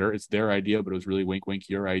little better. It's their idea, but it was really wink, wink,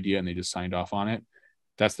 your idea, and they just signed off on it.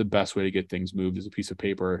 That's the best way to get things moved, is a piece of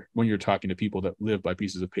paper when you're talking to people that live by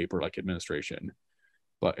pieces of paper like administration.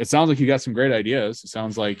 But it sounds like you got some great ideas. It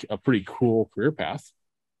sounds like a pretty cool career path.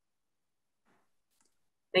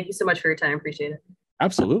 Thank you so much for your time. Appreciate it.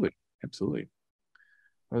 Absolutely. Absolutely.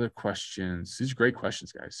 Other questions? These are great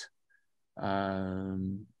questions, guys.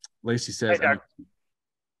 Lacey says, hey,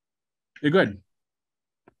 you're good.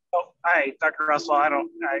 Oh, hi, Dr. Russell. I'm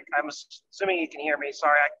assuming you can hear me.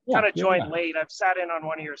 Sorry, I kind of joined late. I've sat in on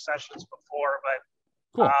one of your sessions before, but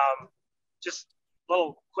cool. Just a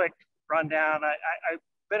little quick rundown. I've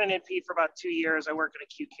been an NP for about 2 years. I work in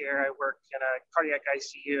acute care. I work in a cardiac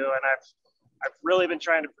ICU, and I've really been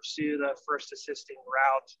trying to pursue the first assisting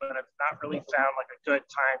route, but I've not really found like a good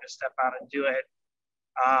time to step out and do it.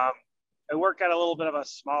 I work at a little bit of a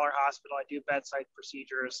smaller hospital. I do bedside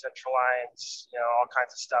procedures, central lines, all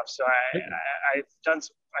kinds of stuff. So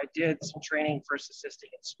I did some training first assisting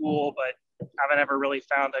in school, but haven't ever really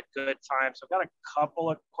found a good time. So I've got a couple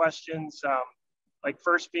of questions. Like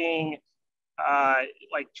first being,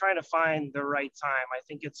 like trying to find the right time. I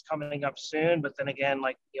think it's coming up soon, but then again,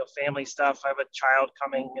 like, family stuff. I have a child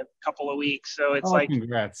coming in a couple of weeks. So it's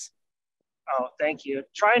congrats. Oh, thank you.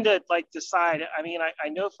 Trying to decide. I mean, I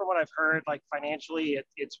know from what I've heard, financially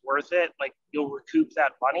it's worth it. Like you'll recoup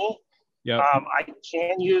that money. Yeah. I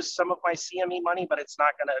can use some of my CME money, but it's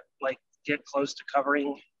not going to get close to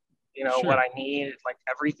covering, Sure. what I need,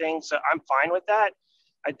 everything. So I'm fine with that.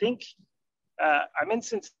 I think I'm in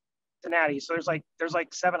Cincinnati, so there's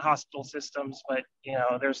 7 hospital systems, but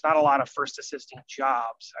there's not a lot of first assisting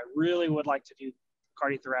jobs. I really would like to do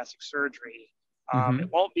cardiothoracic surgery. It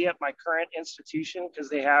won't be at my current institution because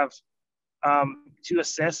they have 2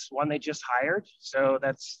 assists, one they just hired, so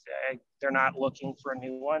they're not looking for a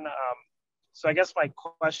new one. So I guess my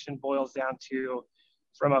question boils down to,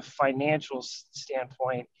 from a financial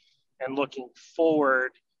standpoint and looking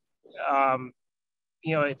forward,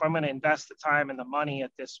 if I'm going to invest the time and the money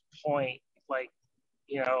at this point,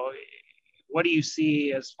 what do you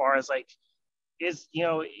see as far as is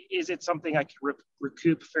it something I can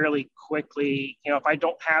recoup fairly quickly? If I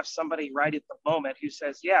don't have somebody right at the moment who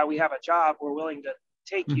says, yeah, we have a job, we're willing to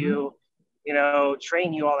take you,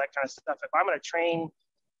 train you, all that kind of stuff. If I'm going to train,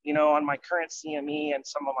 on my current CME and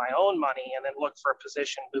some of my own money, and then look for a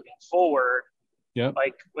position moving forward,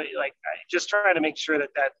 like just trying to make sure that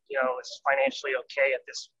is financially okay at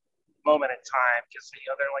this moment in time. Because,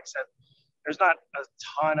 there, like I said, there's not a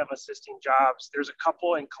ton of assisting jobs. There's a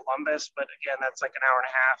couple in Columbus, but again, that's like an hour and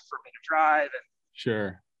a half for me to drive, and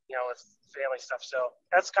sure, with family stuff. So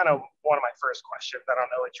that's kind of one of my first questions. I don't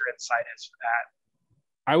know what your insight is for that.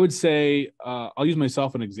 I would say, I'll use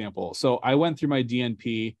myself an example. So I went through my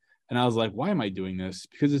DNP and I was like, why am I doing this?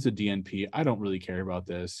 Because it's a DNP. I don't really care about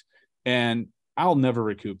this, and I'll never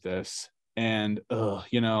recoup this. And,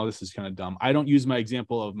 this is kind of dumb. I don't use my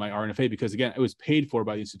example of my RNFA because, again, it was paid for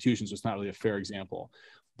by the institution, so it's not really a fair example.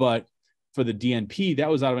 But for the DNP, that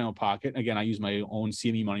was out of my own pocket. Again, I use my own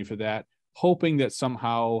CME money for that, hoping that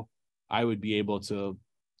somehow I would be able to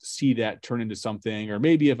see that turn into something, or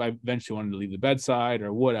maybe if I eventually wanted to leave the bedside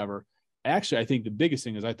or whatever. Actually, I think the biggest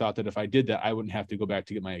thing is I thought that if I did that, I wouldn't have to go back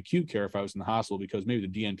to get my acute care if I was in the hospital, because maybe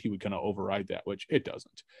the DNP would kind of override that, which it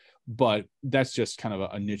doesn't. But that's just kind of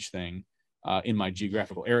a niche thing in my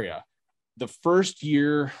geographical area. The first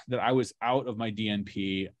year that I was out of my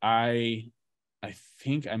DNP, I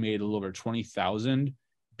think I made a little over 20,000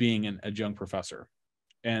 being an adjunct professor.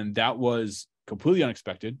 And that was completely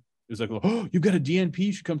unexpected. It was like, oh, you've got a DNP,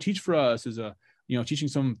 you should come teach for us as a, teaching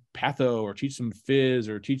some patho or teach some phys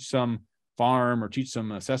or teach some farm or teach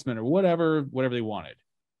some assessment or whatever they wanted.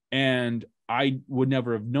 And I would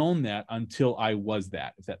never have known that until I was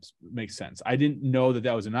that, if that makes sense. I didn't know that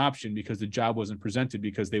that was an option because the job wasn't presented,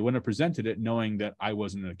 because they wouldn't have presented it knowing that I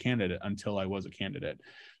wasn't a candidate until I was a candidate.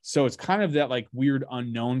 So it's kind of that like weird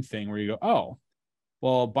unknown thing where you go, oh,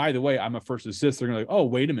 well, by the way, I'm a first assist. They're going to like, oh,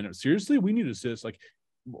 wait a minute. Seriously? We need assist. Like,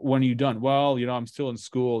 when are you done? Well, I'm still in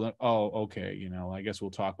school. Oh, okay. I guess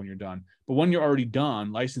we'll talk when you're done. But when you're already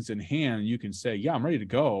done, license in hand, you can say, yeah, I'm ready to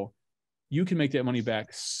go. You can make that money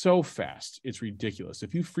back so fast. It's ridiculous.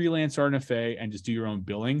 If you freelance RNFA and just do your own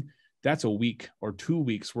billing, that's a week or 2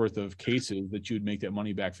 weeks worth of cases that you would make that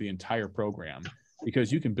money back for the entire program,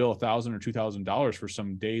 because you can bill $1,000 or $2,000 for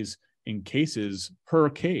some days in cases per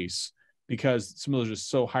case, because some of those are just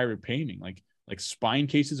so high repayment. Like spine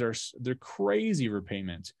cases they're crazy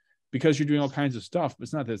repayment, because you're doing all kinds of stuff.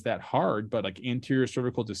 It's not that it's that hard, but like anterior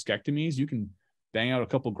cervical discectomies, you can bang out a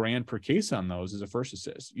couple grand per case on those as a first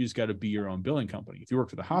assist. You just got to be your own billing company. If you work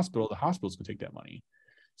for the hospitals can take that money.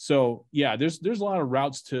 So yeah, there's a lot of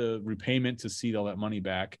routes to repayment to see all that money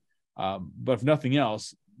back. But if nothing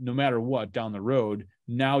else, no matter what down the road,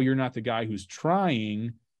 now you're not the guy who's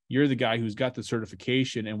trying, you're the guy who's got the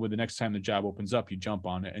certification. And with the next time the job opens up, you jump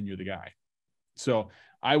on it and you're the guy. So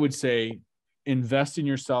I would say invest in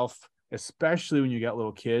yourself, especially when you got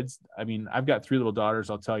little kids. I mean, I've got 3 little daughters.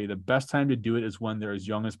 I'll tell you, the best time to do it is when they're as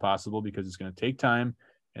young as possible, because it's going to take time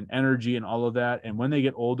and energy and all of that. And when they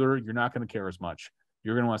get older, you're not going to care as much.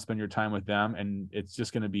 You're going to want to spend your time with them. And it's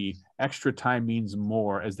just going to be extra time means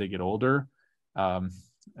more as they get older. And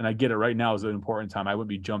I get it, right now is an important time. I wouldn't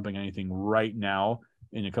be jumping anything right now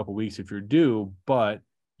in a couple of weeks if you're due, but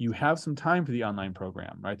you have some time for the online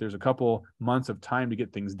program, right? There's a couple months of time to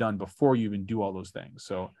get things done before you even do all those things.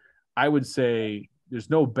 So I would say there's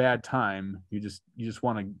no bad time. You just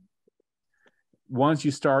want to, once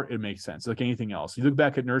you start, it makes sense. Like anything else. You look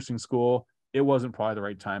back at nursing school, it wasn't probably the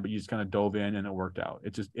right time, but you just kind of dove in and it worked out.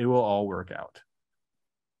 It will all work out.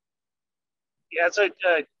 Yeah. So,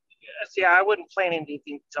 I wouldn't plan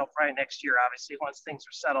anything until probably next year, obviously, once things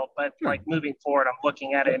are settled. But Sure. Like moving forward, I'm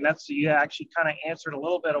looking at it, and you actually kind of answered a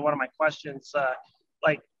little bit of one of my questions.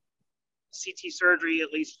 Like CT surgery,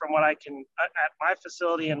 at least from what I can, at my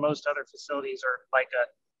facility and most other facilities, are like a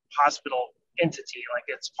hospital entity, like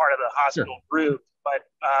it's part of the hospital Sure. group. But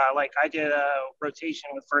like I did a rotation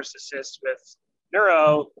with first assist with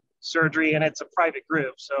neuro surgery, and it's a private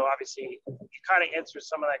group. So obviously you kind of answer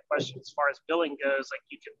some of that question as far as billing goes. Like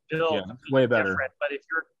you can bill way better. different, but if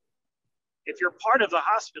you're part of the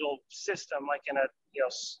hospital system, like in a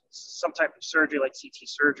some type of surgery like CT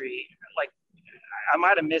surgery, like I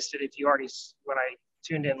might have missed it if you already, when I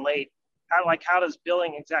tuned in late. How does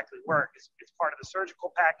billing exactly work? It's part of the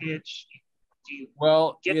surgical package. Do you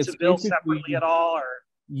get to bill separately at all, or?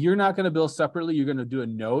 You're not going to bill separately. You're going to do a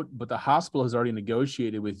note, but the hospital has already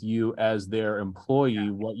negotiated with you as their employee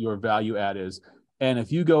what your value add is. And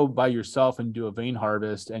if you go by yourself and do a vein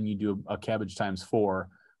harvest and you do a cabbage ×4,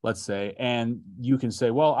 let's say, and you can say,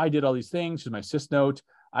 well, I did all these things, here's my sys note.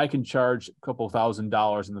 I can charge a couple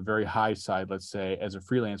 $1,000 on the very high side, let's say, as a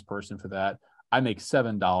freelance person for that. I make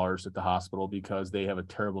 $7 at the hospital because they have a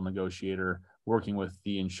terrible negotiator working with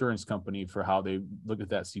the insurance company for how they look at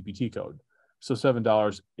that CPT code. So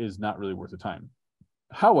 $7 is not really worth the time.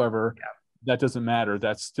 However, that doesn't matter.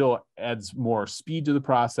 That still adds more speed to the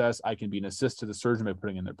process. I can be an assist to the surgeon by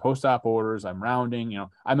putting in their post-op orders. I'm rounding,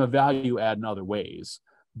 I'm a value add in other ways,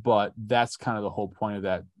 but that's kind of the whole point of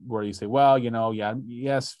that, where you say, well,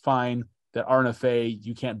 yes, fine. That RNFA,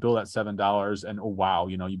 you can't bill at $7 and, oh, wow,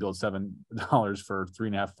 you build $7 for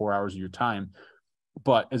 3.5, 4 hours of your time.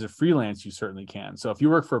 But as a freelance, you certainly can. So if you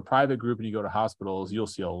work for a private group and you go to hospitals, you'll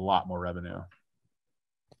see a lot more revenue.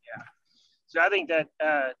 Yeah. So I think that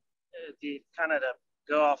the kind of to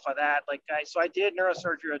go off of that, I did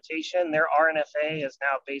neurosurgery rotation. Their RNFA is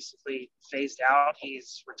now basically phased out.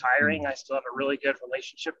 He's retiring. I still have a really good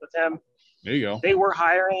relationship with him. There you go. They were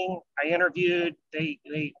hiring. I interviewed. They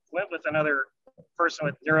went with another person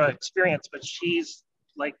with neuro experience, but she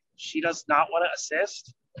does not want to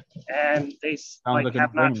assist, and they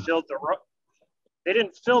have not filled the role. They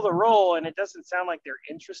didn't fill the role, and it doesn't sound like they're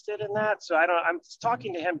interested in that. So I'm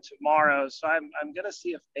talking to him tomorrow. So I'm gonna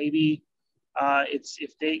see if maybe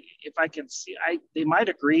they might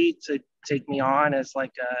agree to take me on as when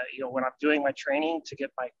I'm doing my training to get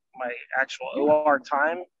my actual OR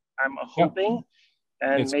time. I'm hoping,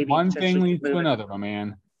 and it's maybe one thing leads to another, my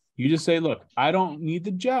man. You just say, look, I don't need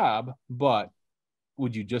the job, but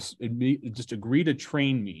would you just agree to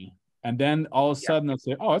train me? And then all of a sudden they'll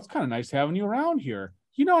say, oh, it's kind of nice having you around here.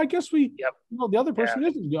 I guess the other person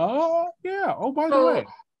isn't. Oh, yeah. Oh, by the way.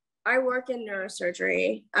 I work in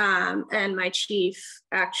neurosurgery, and my chief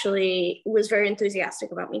actually was very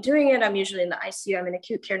enthusiastic about me doing it. I'm usually in the ICU. I'm an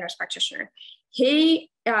acute care nurse practitioner.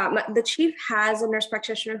 The chief has a nurse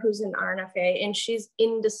practitioner who's an RNFA, and she's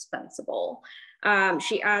indispensable.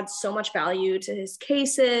 She adds so much value to his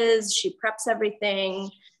cases. She preps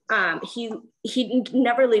everything. He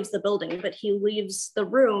never leaves the building, but he leaves the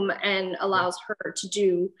room and allows her to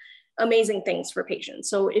do amazing things for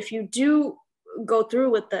patients. So if you do go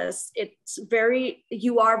through with this,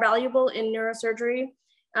 you are valuable in neurosurgery,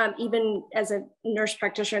 even as a nurse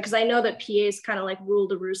practitioner, because I know that PAs kind of rule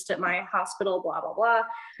the roost at my hospital, blah, blah,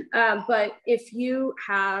 blah. But if you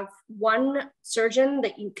have one surgeon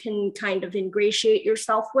that you can kind of ingratiate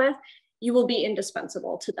yourself with, you will be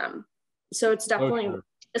indispensable to them. So it's definitely,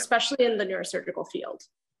 especially in the neurosurgical field.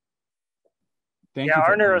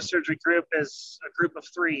 Our neurosurgery group is a group of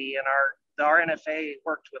 3, and the RNFA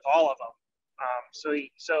worked with all of them.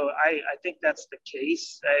 So I think that's the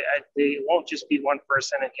case. They won't just be one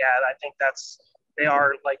person, and I think they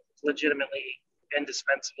are legitimately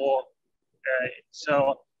indispensable.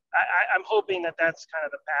 So I'm hoping that that's kind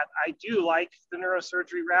of the path. I do like the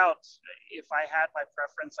neurosurgery route. If I had my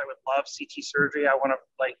preference, I would love CT surgery. I want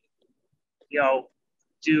to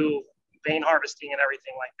do vein harvesting and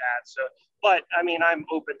everything like that. So, but I'm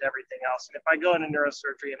open to everything else. And if I go into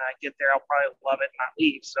neurosurgery and I get there, I'll probably love it and not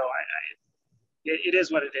leave. So it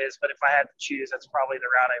is what it is. But if I had to choose, that's probably the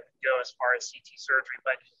route I would go as far as CT surgery.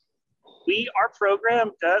 But our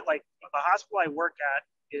program does, the hospital I work at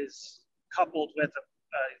is coupled with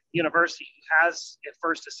a university who has a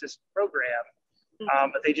first assist program,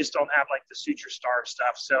 but they just don't have the suture star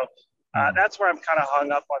stuff. So that's where I'm kind of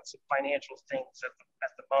hung up on some financial things at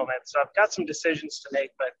the moment. So I've got some decisions to make,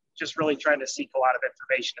 but just really trying to seek a lot of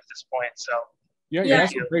information at this point. So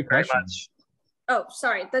thank you very much. Oh,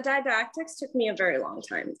 sorry. The didactics took me a very long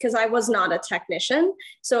time because I was not a technician.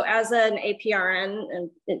 So as an APRN,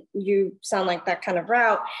 and you sound like that kind of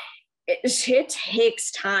route, it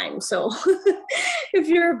takes time. So if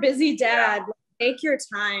you're a busy dad, take your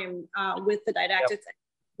time with the didactics.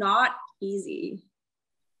 It's not easy.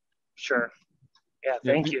 Sure. Yeah.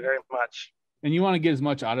 Thank you very much. And you want to get as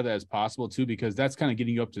much out of that as possible too, because that's kind of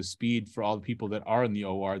getting you up to speed for all the people that are in the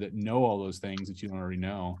OR that know all those things that you don't already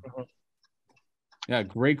know. Mm-hmm. Yeah,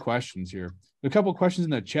 great questions here. A couple of questions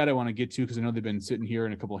in the chat I want to get to because I know they've been sitting here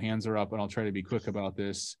and a couple of hands are up, and I'll try to be quick about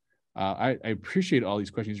this. I appreciate all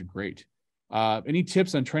these questions. These are great. Any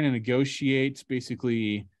tips on trying to negotiate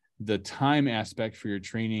basically the time aspect for your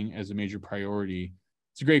training as a major priority?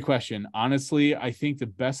 It's a great question. Honestly, I think the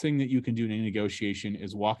best thing that you can do in any negotiation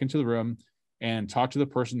is walk into the room and talk to the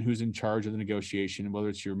person who's in charge of the negotiation, whether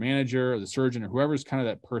it's your manager or the surgeon or whoever's kind of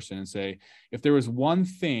that person, and say, if there was one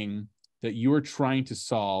thing that you are trying to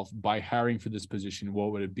solve by hiring for this position,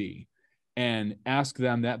 what would it be? And ask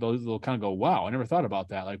them that. They'll kind of go, wow, I never thought about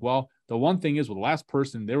that. The one thing is, the last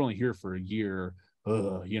person, they're only here for a year,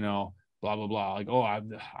 blah, blah, blah.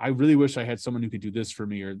 I really wish I had someone who could do this for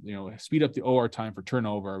me, or, speed up the OR time for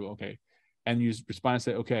turnover. Okay. And you respond and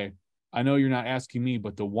say, okay, I know you're not asking me,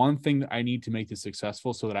 but the one thing that I need to make this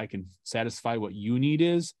successful so that I can satisfy what you need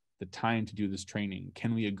is the time to do this training.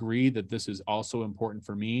 Can we agree that this is also important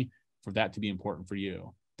for me, for that to be important for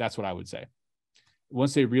you? That's what I would say.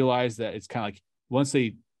 Once they realize that it's kind of like, once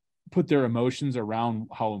they put their emotions around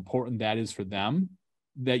how important that is for them,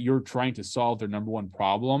 that you're trying to solve their number one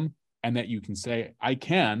problem, and that you can say, I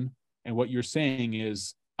can. And what you're saying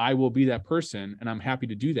is, I will be that person and I'm happy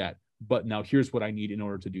to do that. But now here's what I need in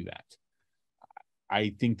order to do that.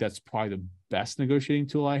 I think that's probably the best negotiating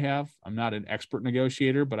tool I have. I'm not an expert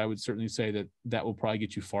negotiator, but I would certainly say that that will probably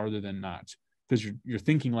get you farther than not, because you're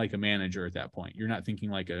thinking like a manager at that point. You're not thinking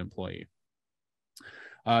like an employee.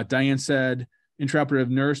 Diane said, intraoperative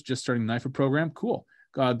nurse, just starting the NIFA program. Cool.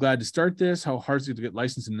 Glad to start this. How hard is it to get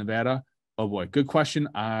licensed in Nevada? Oh boy, good question.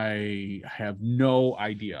 I have no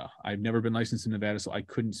idea. I've never been licensed in Nevada, so I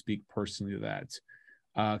couldn't speak personally to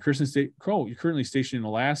that. Kirsten Crow, you're currently stationed in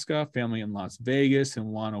Alaska, family in Las Vegas, and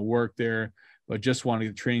want to work there, but just want to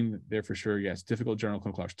get trained there for sure. Yes, difficult general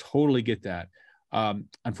clinical hours. Totally get that.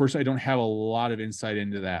 Unfortunately, I don't have a lot of insight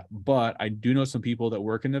into that, but I do know some people that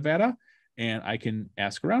work in Nevada, and I can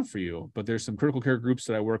ask around for you. But there's some critical care groups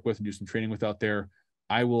that I work with and do some training with out there.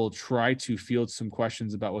 I will try to field some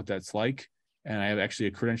questions about what that's like. And I have actually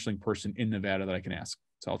a credentialing person in Nevada that I can ask.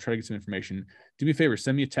 So I'll try to get some information. Do me a favor,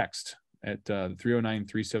 send me a text at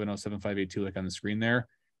 309-370-7582, like on the screen there.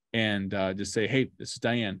 And just say, hey, this is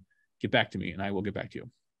Diane. Get back to me, and I will get back to you.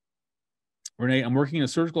 Renee, I'm working as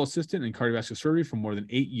a surgical assistant in cardiovascular surgery for more than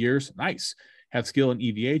 8 years. Nice. Have skill in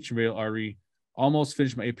EVH and radial artery. Almost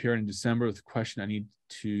finished my APRN in December with a question I need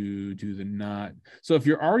to do the knot. So if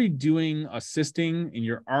you're already doing assisting and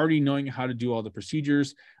you're already knowing how to do all the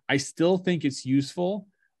procedures, I still think it's useful.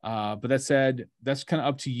 But that said, that's kind of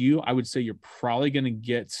up to you. I would say you're probably going to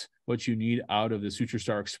get what you need out of the Suture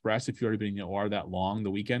Star Express if you've already been in the OR that long,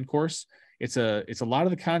 the weekend course. It's a lot of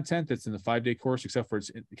the content that's in the 5-day course, except for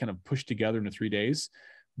it's kind of pushed together into 3 days.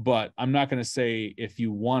 But I'm not going to say if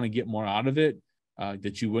you want to get more out of it,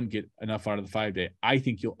 that you wouldn't get enough out of the 5-day. I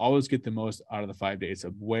think you'll always get the most out of the 5-day. It's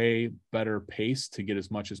a way better pace to get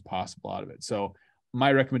as much as possible out of it. So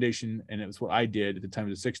my recommendation, and it was what I did at the time,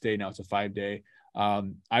 of the 6-day, now it's a 5-day.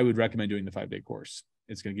 I would recommend doing the 5-day course.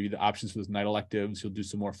 It's going to give you the options for those night electives. You'll do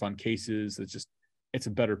some more fun cases. It's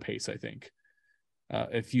a better pace, I think.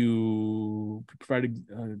 If you could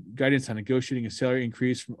provide guidance on negotiating a salary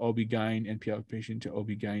increase from OB-GYN NP outpatient to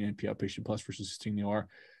OB-GYN NP outpatient plus versus assisting the OR.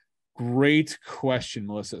 Great question,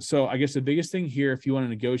 Melissa. So I guess the biggest thing here, if you want to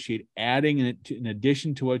negotiate, adding in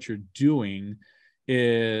addition to what you're doing,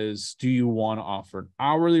 is, do you want to offer an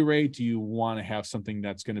hourly rate? Do you want to have something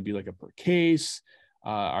that's going to be like a per case?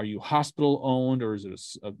 Are you hospital owned, or is it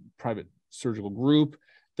a private surgical group?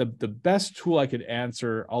 The best tool I could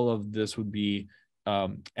answer all of this would be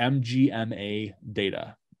MGMA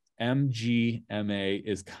data. MGMA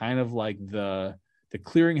is kind of like the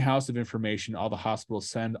clearinghouse of information. All the hospitals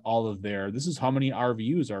send all of this is how many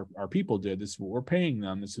RVUs our people did. This is what we're paying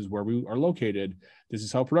them. This is where we are located. This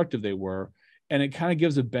is how productive they were. And it kind of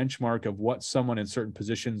gives a benchmark of what someone in certain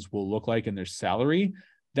positions will look like in their salary.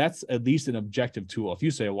 That's at least an objective tool. If you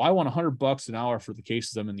say, well, I want $100 an hour for the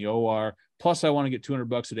cases I'm in the OR, plus I want to get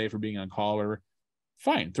 $200 a day for being on call, or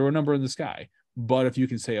fine, throw a number in the sky. But if you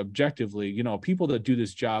can say objectively, people that do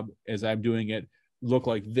this job as I'm doing it look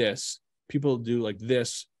like this, people do like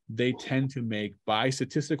this, they tend to make, by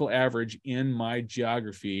statistical average in my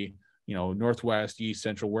geography, Northwest, East,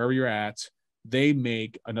 Central, wherever you're at, they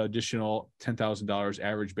make an additional $10,000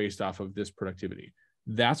 average based off of this productivity.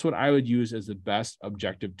 That's what I would use as the best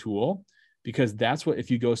objective tool, because that's what,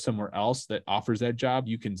 if you go somewhere else that offers that job,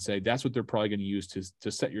 you can say that's what they're probably going to use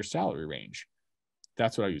to set your salary range.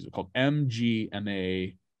 That's what I use. It's called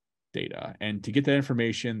MGMA data. And to get that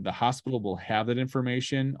information, the hospital will have that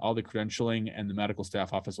information. All the credentialing and the medical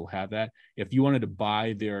staff office will have that. If you wanted to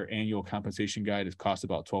buy their annual compensation guide, it costs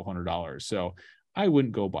about $1,200. So I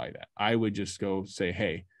wouldn't go buy that. I would just go say,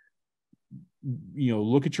 hey,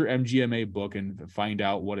 look at your MGMA book and find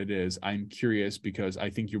out what it is. I'm curious, because I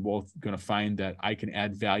think you're both going to find that I can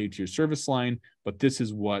add value to your service line, but this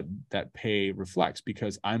is what that pay reflects,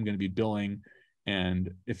 because I'm going to be billing.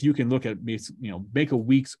 And if you can look at, make a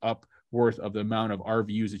week's up worth of the amount of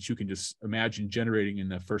RVUs that you can just imagine generating in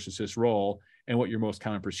the first assist role, and what your most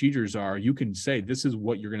common procedures are, you can say, this is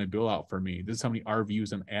what you're going to bill out for me. This is how many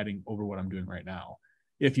RVUs I'm adding over what I'm doing right now,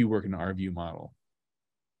 if you work in an RVU model.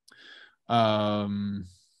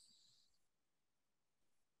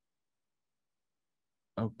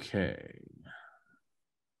 Okay.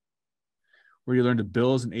 Where you learn to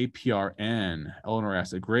bill as an APRN? Eleanor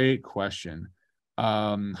asked a great question.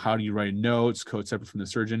 How do you write notes, code separate from the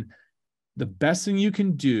surgeon? The best thing you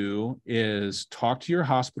can do is talk to your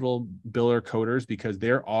hospital biller coders, because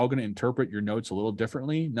they're all going to interpret your notes a little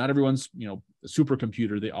differently. Not everyone's, a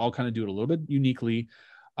supercomputer. They all kind of do it a little bit uniquely.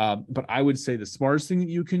 But I would say the smartest thing that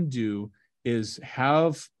you can do is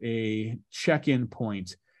have a check-in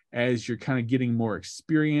point as you're kind of getting more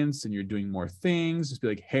experience and you're doing more things. Just be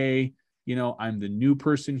like, hey, I'm the new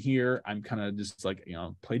person here. I'm kind of just like,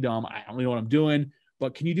 play dumb. I don't really know what I'm doing,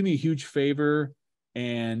 but can you do me a huge favor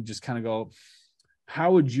and just kind of go,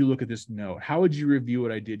 how would you look at this note? How would you review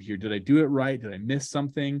what I did here? Did I do it right? Did I miss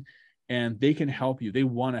something? And they can help you. They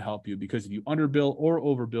want to help you, because if you underbill or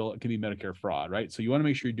overbill, it can be Medicare fraud, right? So you want to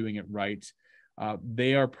make sure you're doing it right.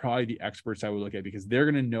 They are probably the experts I would look at, because they're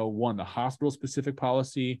going to know, one, the hospital specific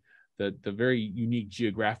policy, the very unique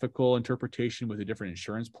geographical interpretation with the different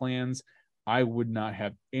insurance plans. I would not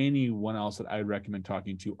have anyone else that I would recommend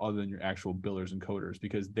talking to other than your actual billers and coders,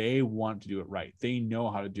 because they want to do it right. They know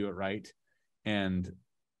how to do it right. And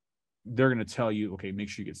they're going to tell you, okay, make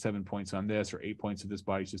sure you get 7 points on this, or 8 points of this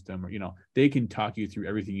body system, or, they can talk you through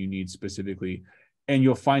everything you need specifically. And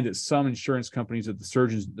you'll find that some insurance companies, that the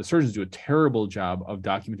surgeons do a terrible job of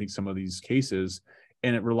documenting some of these cases,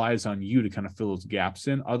 and it relies on you to kind of fill those gaps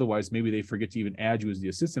in. Otherwise, maybe they forget to even add you as the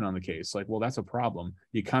assistant on the case. Like, well, that's a problem.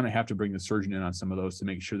 You kind of have to bring the surgeon in on some of those to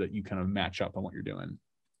make sure that you kind of match up on what you're doing.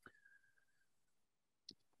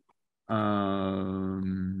 All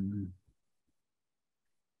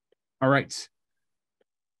right.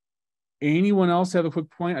 Anyone else have a quick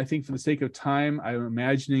point? I think for the sake of time, I'm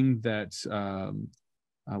imagining that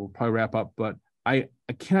we'll probably wrap up, but I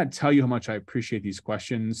cannot tell you how much I appreciate these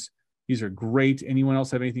questions. These are great. Anyone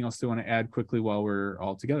else have anything else they want to add quickly while we're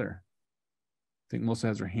all together? I think Melissa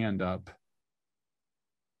has her hand up.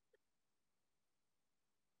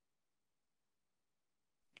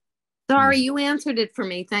 Sorry, you answered it for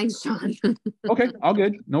me. Thanks, John. Okay, all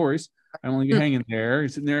good. No worries. I don't want you hanging there. You're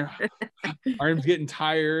sitting there, arms getting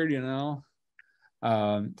tired,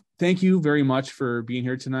 Thank you very much for being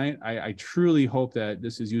here tonight. I truly hope that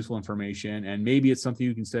this is useful information, and maybe it's something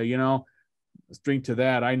you can say, let's drink to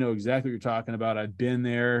that. I know exactly what you're talking about. I've been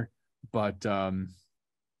there, but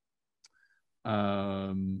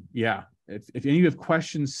yeah. If any of you have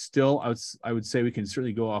questions still, I would say we can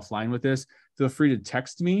certainly go offline with this. Feel free to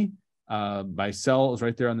text me. My cell is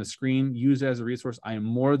right there on the screen. Use it as a resource. I am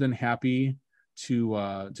more than happy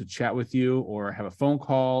to chat with you, or have a phone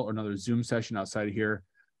call or another Zoom session outside of here.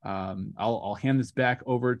 I'll hand this back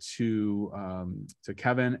over to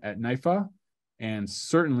Kevin at NIFA, and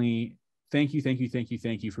certainly thank you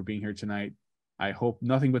for being here tonight. I hope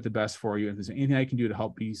nothing but the best for you. If there's anything I can do to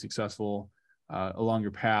help be successful along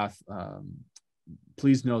your path,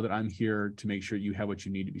 please know that I'm here to make sure you have what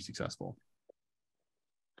you need to be successful.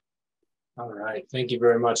 All right. Thank you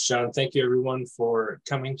very much, John. Thank you, everyone, for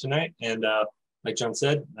coming tonight. And like John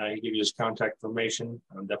said, I give you his contact information.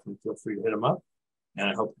 Definitely feel free to hit him up. And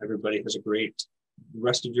I hope everybody has a great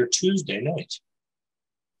rest of your Tuesday night.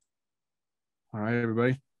 All right,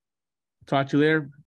 everybody. Talk to you later.